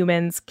what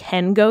humans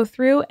can go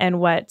through and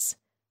what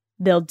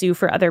they'll do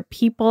for other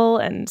people.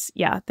 And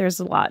yeah,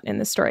 there's a lot in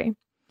the story.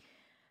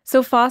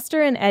 So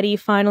Foster and Eddy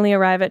finally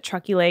arrive at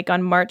Truckee Lake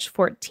on March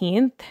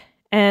 14th,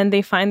 and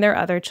they find their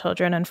other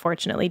children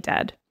unfortunately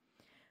dead.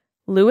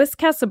 Louis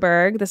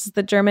Keseberg, this is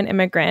the German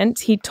immigrant,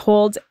 he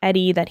told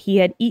Eddy that he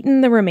had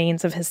eaten the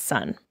remains of his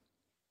son.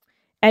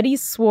 Eddy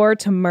swore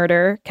to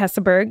murder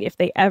Keseberg if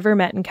they ever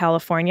met in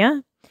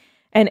California,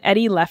 and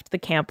Eddy left the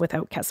camp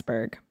without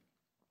Keseberg.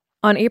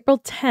 On April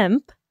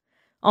 10th,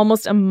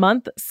 almost a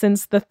month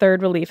since the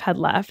third relief had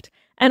left,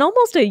 and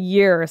almost a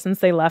year since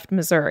they left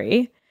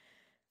Missouri,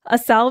 a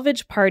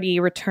salvage party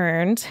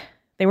returned.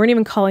 They weren't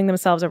even calling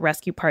themselves a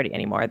rescue party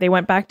anymore. They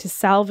went back to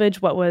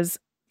salvage what was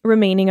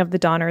remaining of the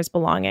Donners'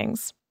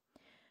 belongings.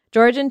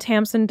 George and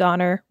Tamsen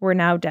Donner were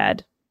now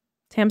dead.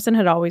 Tamsen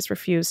had always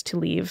refused to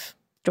leave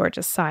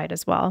George's side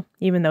as well,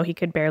 even though he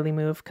could barely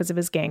move because of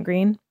his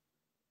gangrene.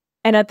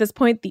 And at this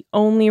point, the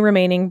only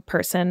remaining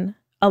person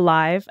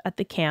alive at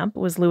the camp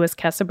was Louis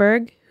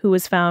Keseberg, who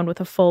was found with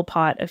a full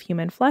pot of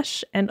human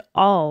flesh and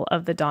all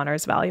of the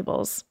Donners'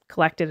 valuables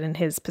collected in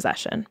his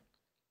possession.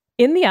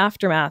 In the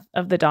aftermath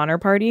of the Donner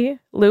Party,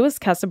 Louis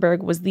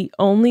Keseberg was the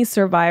only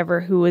survivor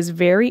who was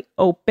very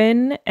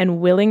open and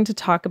willing to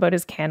talk about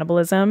his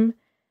cannibalism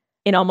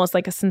in almost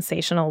like a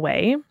sensational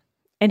way.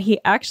 And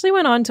he actually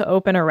went on to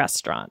open a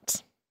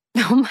restaurant.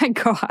 Oh my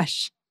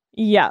gosh.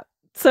 Yeah.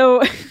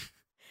 So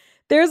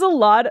there's a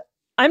lot.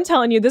 I'm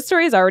telling you, this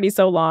story is already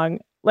so long.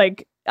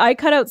 Like, I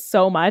cut out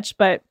so much,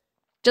 but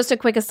just a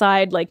quick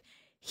aside, like,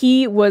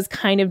 he was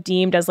kind of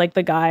deemed as like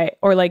the guy,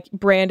 or like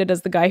branded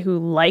as the guy who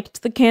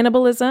liked the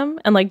cannibalism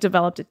and like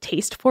developed a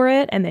taste for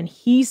it. And then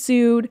he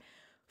sued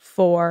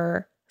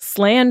for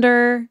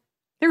slander.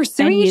 They were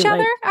suing each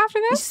other after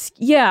this?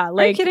 Yeah.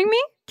 Like, are you kidding me?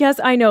 Yes,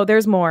 I know.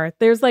 There's more.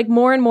 There's like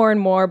more and more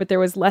and more, but there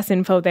was less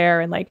info there.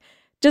 And like,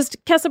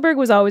 just Keseberg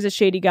was always a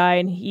shady guy.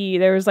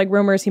 And there was like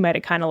rumors he might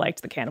have kind of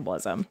liked the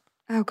cannibalism.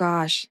 Oh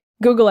gosh.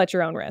 Google at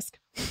your own risk.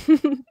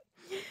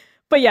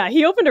 But yeah,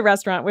 he opened a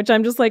restaurant, which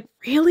I'm just like,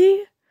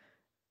 really?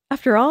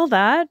 After all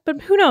that?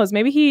 But who knows?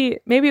 Maybe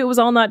it was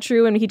all not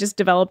true and he just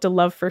developed a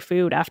love for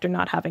food after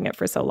not having it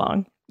for so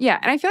long. Yeah,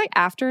 and I feel like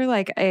after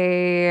like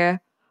a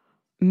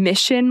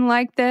mission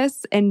like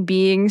this and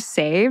being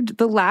saved,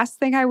 the last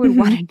thing I would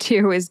want to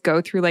do is go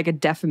through like a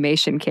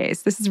defamation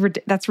case.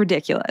 That's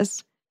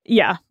ridiculous.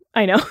 Yeah,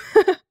 I know.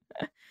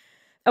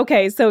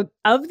 Okay, so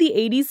of the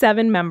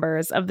 87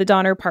 members of the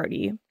Donner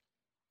Party,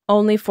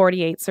 only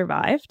 48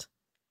 survived.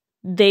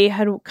 They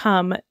had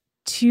come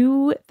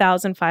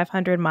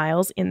 2,500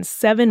 miles in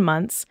 7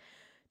 months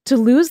to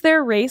lose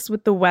their race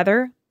with the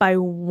weather by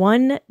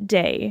 1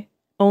 day,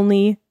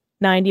 only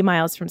 90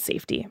 miles from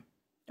safety.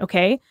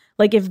 Okay?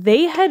 Like if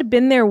they had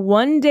been there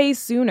 1 day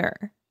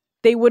sooner,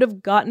 they would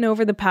have gotten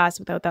over the pass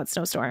without that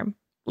snowstorm.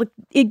 Like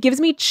it gives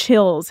me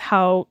chills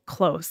how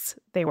close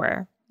they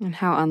were. And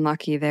how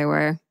unlucky they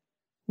were.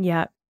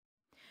 Yeah.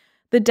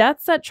 The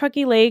deaths at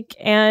Truckee Lake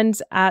and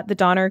at the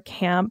Donner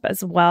camp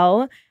as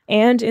well,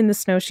 and in the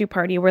snowshoe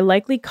party, were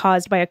likely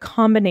caused by a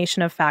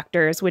combination of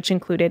factors, which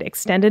included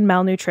extended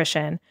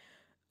malnutrition,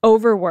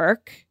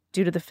 overwork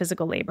due to the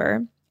physical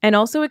labor, and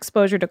also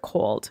exposure to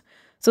cold.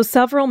 So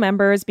several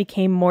members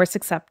became more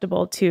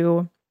susceptible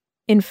to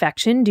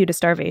infection due to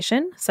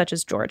starvation, such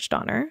as George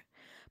Donner.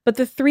 But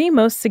the three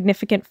most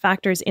significant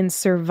factors in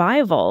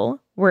survival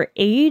were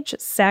age,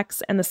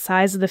 sex, and the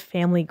size of the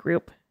family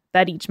group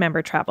that each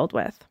member traveled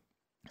with.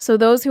 So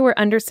those who were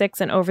under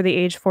 6 and over the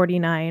age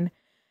 49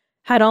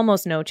 had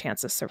almost no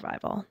chance of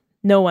survival.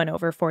 No one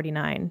over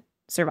 49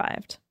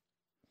 survived.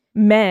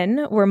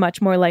 Men were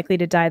much more likely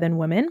to die than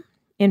women.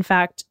 In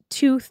fact,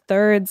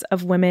 2/3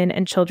 of women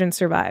and children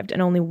survived,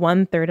 and only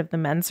 1/3 of the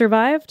men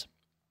survived.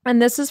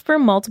 And this is for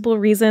multiple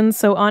reasons.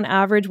 So on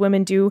average,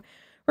 women do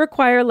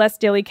require less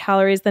daily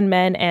calories than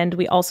men, and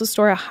we also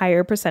store a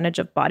higher percentage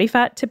of body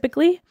fat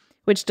typically,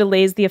 which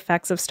delays the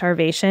effects of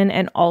starvation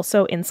and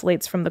also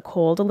insulates from the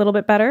cold a little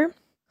bit better.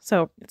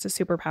 So it's a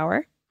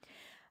superpower.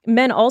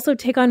 Men also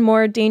take on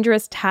more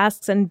dangerous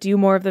tasks and do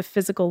more of the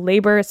physical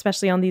labor,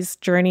 especially on these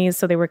journeys.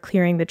 So they were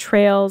clearing the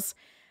trails,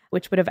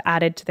 which would have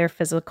added to their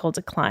physical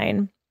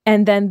decline.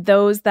 And then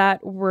those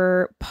that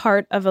were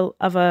part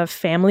of a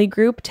family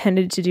group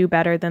tended to do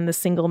better than the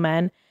single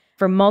men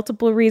for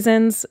multiple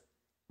reasons,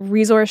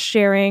 resource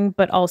sharing,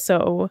 but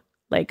also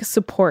like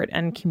support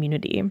and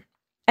community.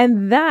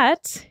 And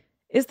that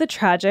is the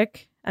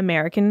tragic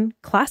American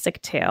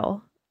classic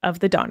tale of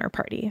the Donner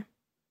Party.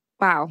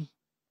 Wow.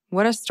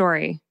 What a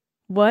story.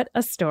 What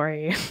a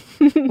story.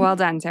 Well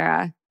done,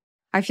 Sarah.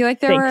 I feel like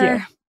there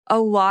were a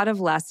lot of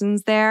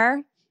lessons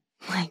there.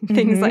 Like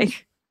things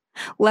like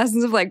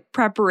lessons of like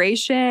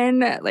preparation,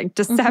 like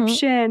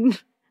deception,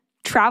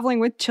 traveling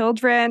with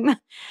children,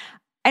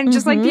 and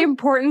just like the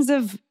importance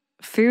of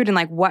food and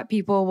like what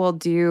people will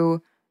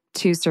do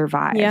to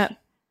survive. Yeah.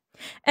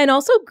 And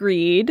also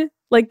greed.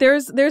 Like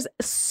there's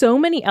so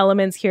many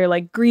elements here,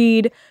 like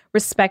greed,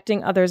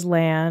 respecting others'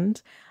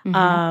 land,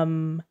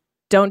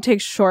 don't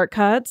take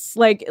shortcuts.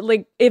 Like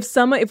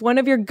if one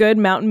of your good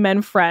mountain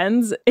men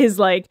friends is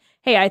like,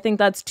 hey, I think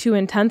that's too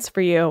intense for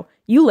you,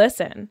 you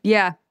listen.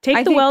 Yeah.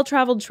 Take the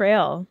well-traveled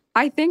trail.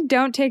 I think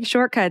don't take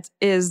shortcuts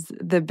is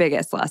the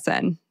biggest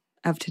lesson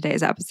of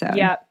today's episode.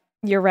 Yeah,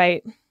 you're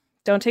right.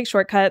 Don't take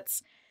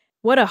shortcuts.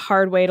 What a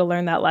hard way to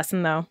learn that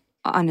lesson, though.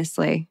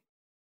 Honestly.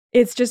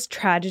 It's just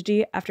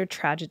tragedy after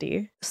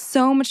tragedy.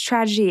 So much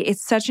tragedy.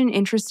 It's such an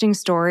interesting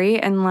story.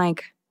 And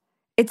like,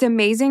 it's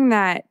amazing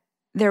that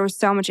there was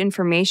so much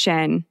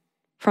information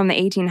from the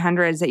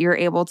 1800s that you're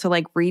able to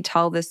like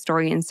retell this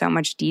story in so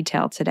much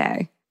detail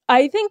today.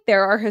 I think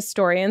there are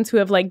historians who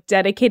have like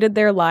dedicated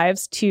their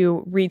lives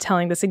to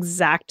retelling this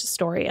exact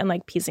story and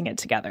like piecing it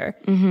together.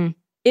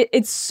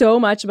 It's so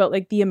much about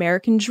like the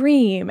American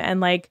dream and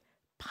like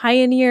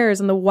pioneers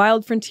and the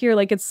wild frontier.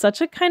 Like it's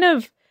such a kind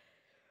of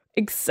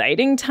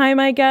exciting time,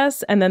 I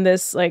guess. And then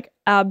this like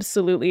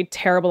absolutely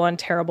terrible on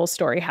terrible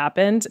story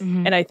happened.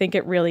 And I think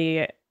it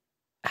really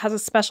has a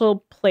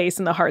special place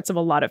in the hearts of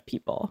a lot of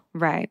people.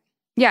 Right.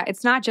 Yeah,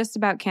 it's not just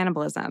about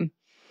cannibalism.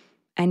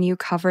 And you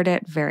covered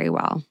it very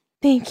well.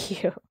 Thank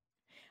you.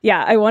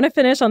 Yeah, I want to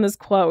finish on this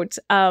quote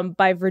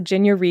by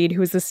Virginia Reed,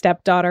 who is the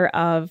stepdaughter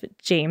of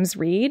James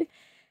Reed.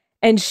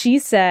 And she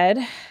said,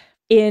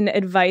 in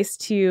advice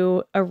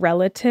to a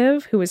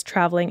relative who was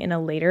traveling in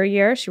a later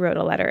year, she wrote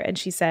a letter and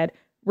she said,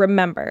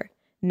 "Remember,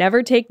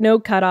 never take no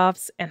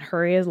cutoffs and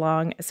hurry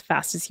along as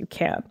fast as you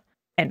can."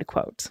 End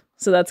quote.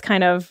 So that's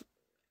kind of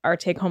our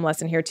take-home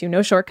lesson here too.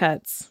 No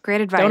shortcuts.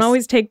 Great advice. Don't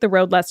always take the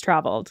road less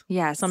traveled.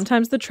 Yes.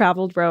 Sometimes the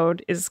traveled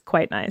road is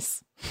quite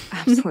nice.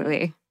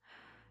 Absolutely.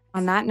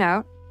 On that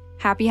note,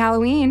 happy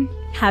Halloween.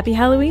 Happy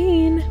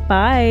Halloween.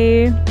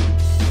 Bye.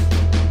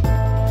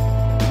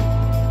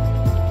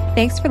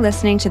 Thanks for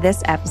listening to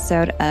this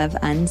episode of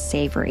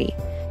Unsavory.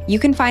 You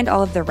can find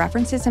all of the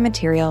references and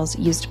materials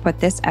used to put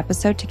this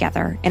episode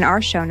together in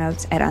our show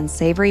notes at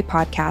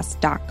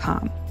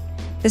unsavorypodcast.com.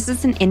 This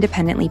is an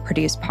independently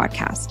produced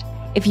podcast.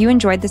 If you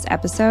enjoyed this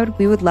episode,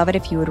 we would love it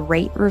if you would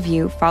rate,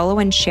 review, follow,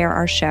 and share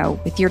our show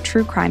with your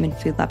true crime and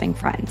food-loving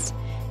friends.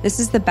 This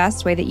is the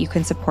best way that you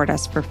can support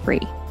us for free.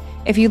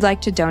 If you'd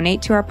like to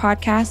donate to our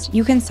podcast,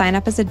 you can sign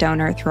up as a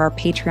donor through our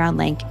Patreon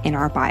link in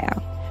our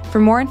bio. For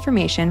more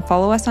information,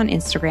 follow us on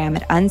Instagram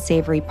at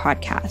Unsavory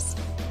Podcast.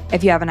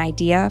 If you have an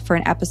idea for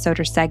an episode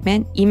or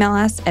segment, email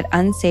us at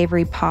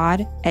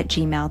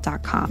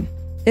unsavorypod@gmail.com.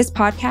 This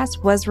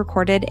podcast was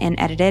recorded and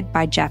edited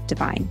by Jeff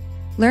Devine.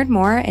 Learn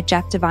more at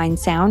Jeff Devine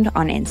Sound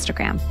on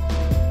Instagram.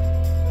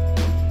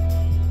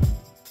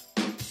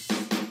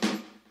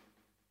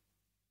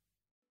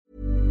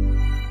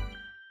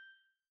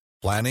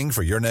 Planning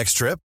for your next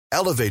trip?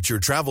 Elevate your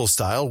travel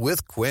style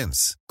with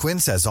Quince.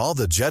 Quince has all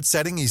the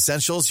jet-setting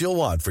essentials you'll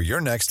want for your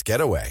next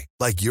getaway,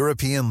 like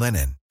European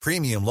linen,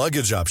 premium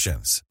luggage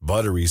options,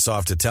 buttery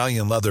soft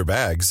Italian leather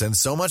bags, and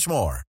so much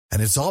more.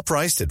 And it's all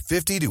priced at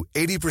 50 to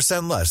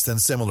 80% less than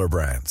similar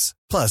brands.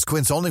 Plus,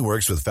 Quince only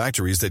works with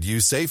factories that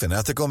use safe and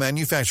ethical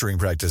manufacturing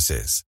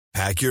practices.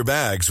 Pack your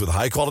bags with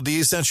high-quality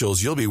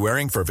essentials you'll be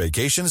wearing for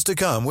vacations to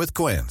come with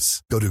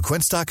Quince. Go to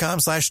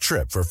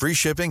quince.com/trip for free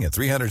shipping and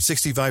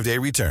 365-day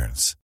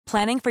returns.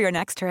 Planning for your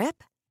next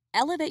trip?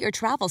 Elevate your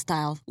travel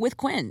style with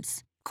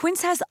Quince.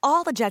 Quince has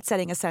all the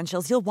jet-setting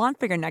essentials you'll want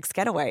for your next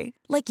getaway,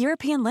 like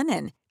European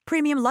linen,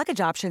 premium luggage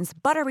options,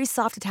 buttery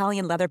soft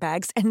Italian leather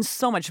bags, and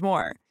so much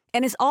more.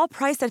 And is all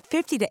priced at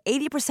 50 to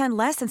 80%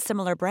 less than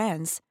similar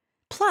brands.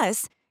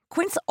 Plus,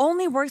 Quince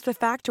only works with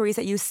factories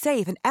that use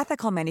safe and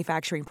ethical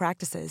manufacturing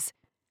practices.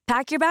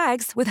 Pack your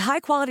bags with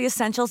high-quality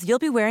essentials you'll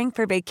be wearing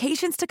for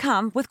vacations to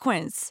come with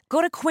Quince.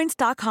 Go to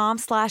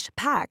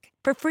quince.com/pack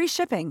for free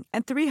shipping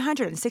and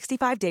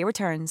 365-day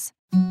returns.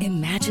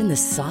 Imagine the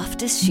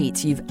softest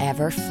sheets you've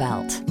ever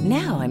felt.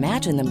 Now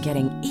imagine them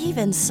getting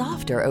even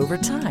softer over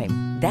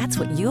time. That's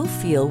what you'll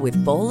feel with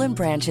Boll &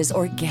 Branch's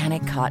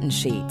organic cotton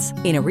sheets.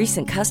 In a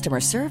recent customer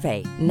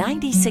survey,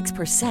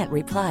 96%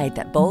 replied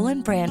that Boll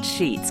 & Branch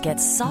sheets get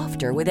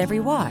softer with every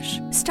wash.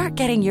 Start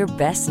getting your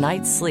best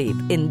night's sleep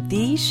in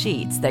these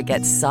sheets that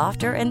get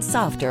softer and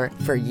softer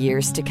for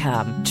years to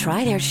come.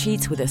 Try their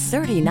sheets with a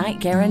 30-night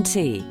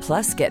guarantee.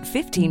 Plus, get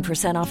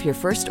 15% off your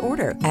first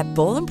order at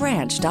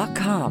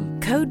bollandbranch.com.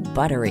 Code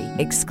BUTTERY.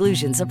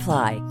 Exclusions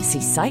apply.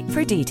 See site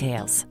for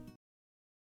details.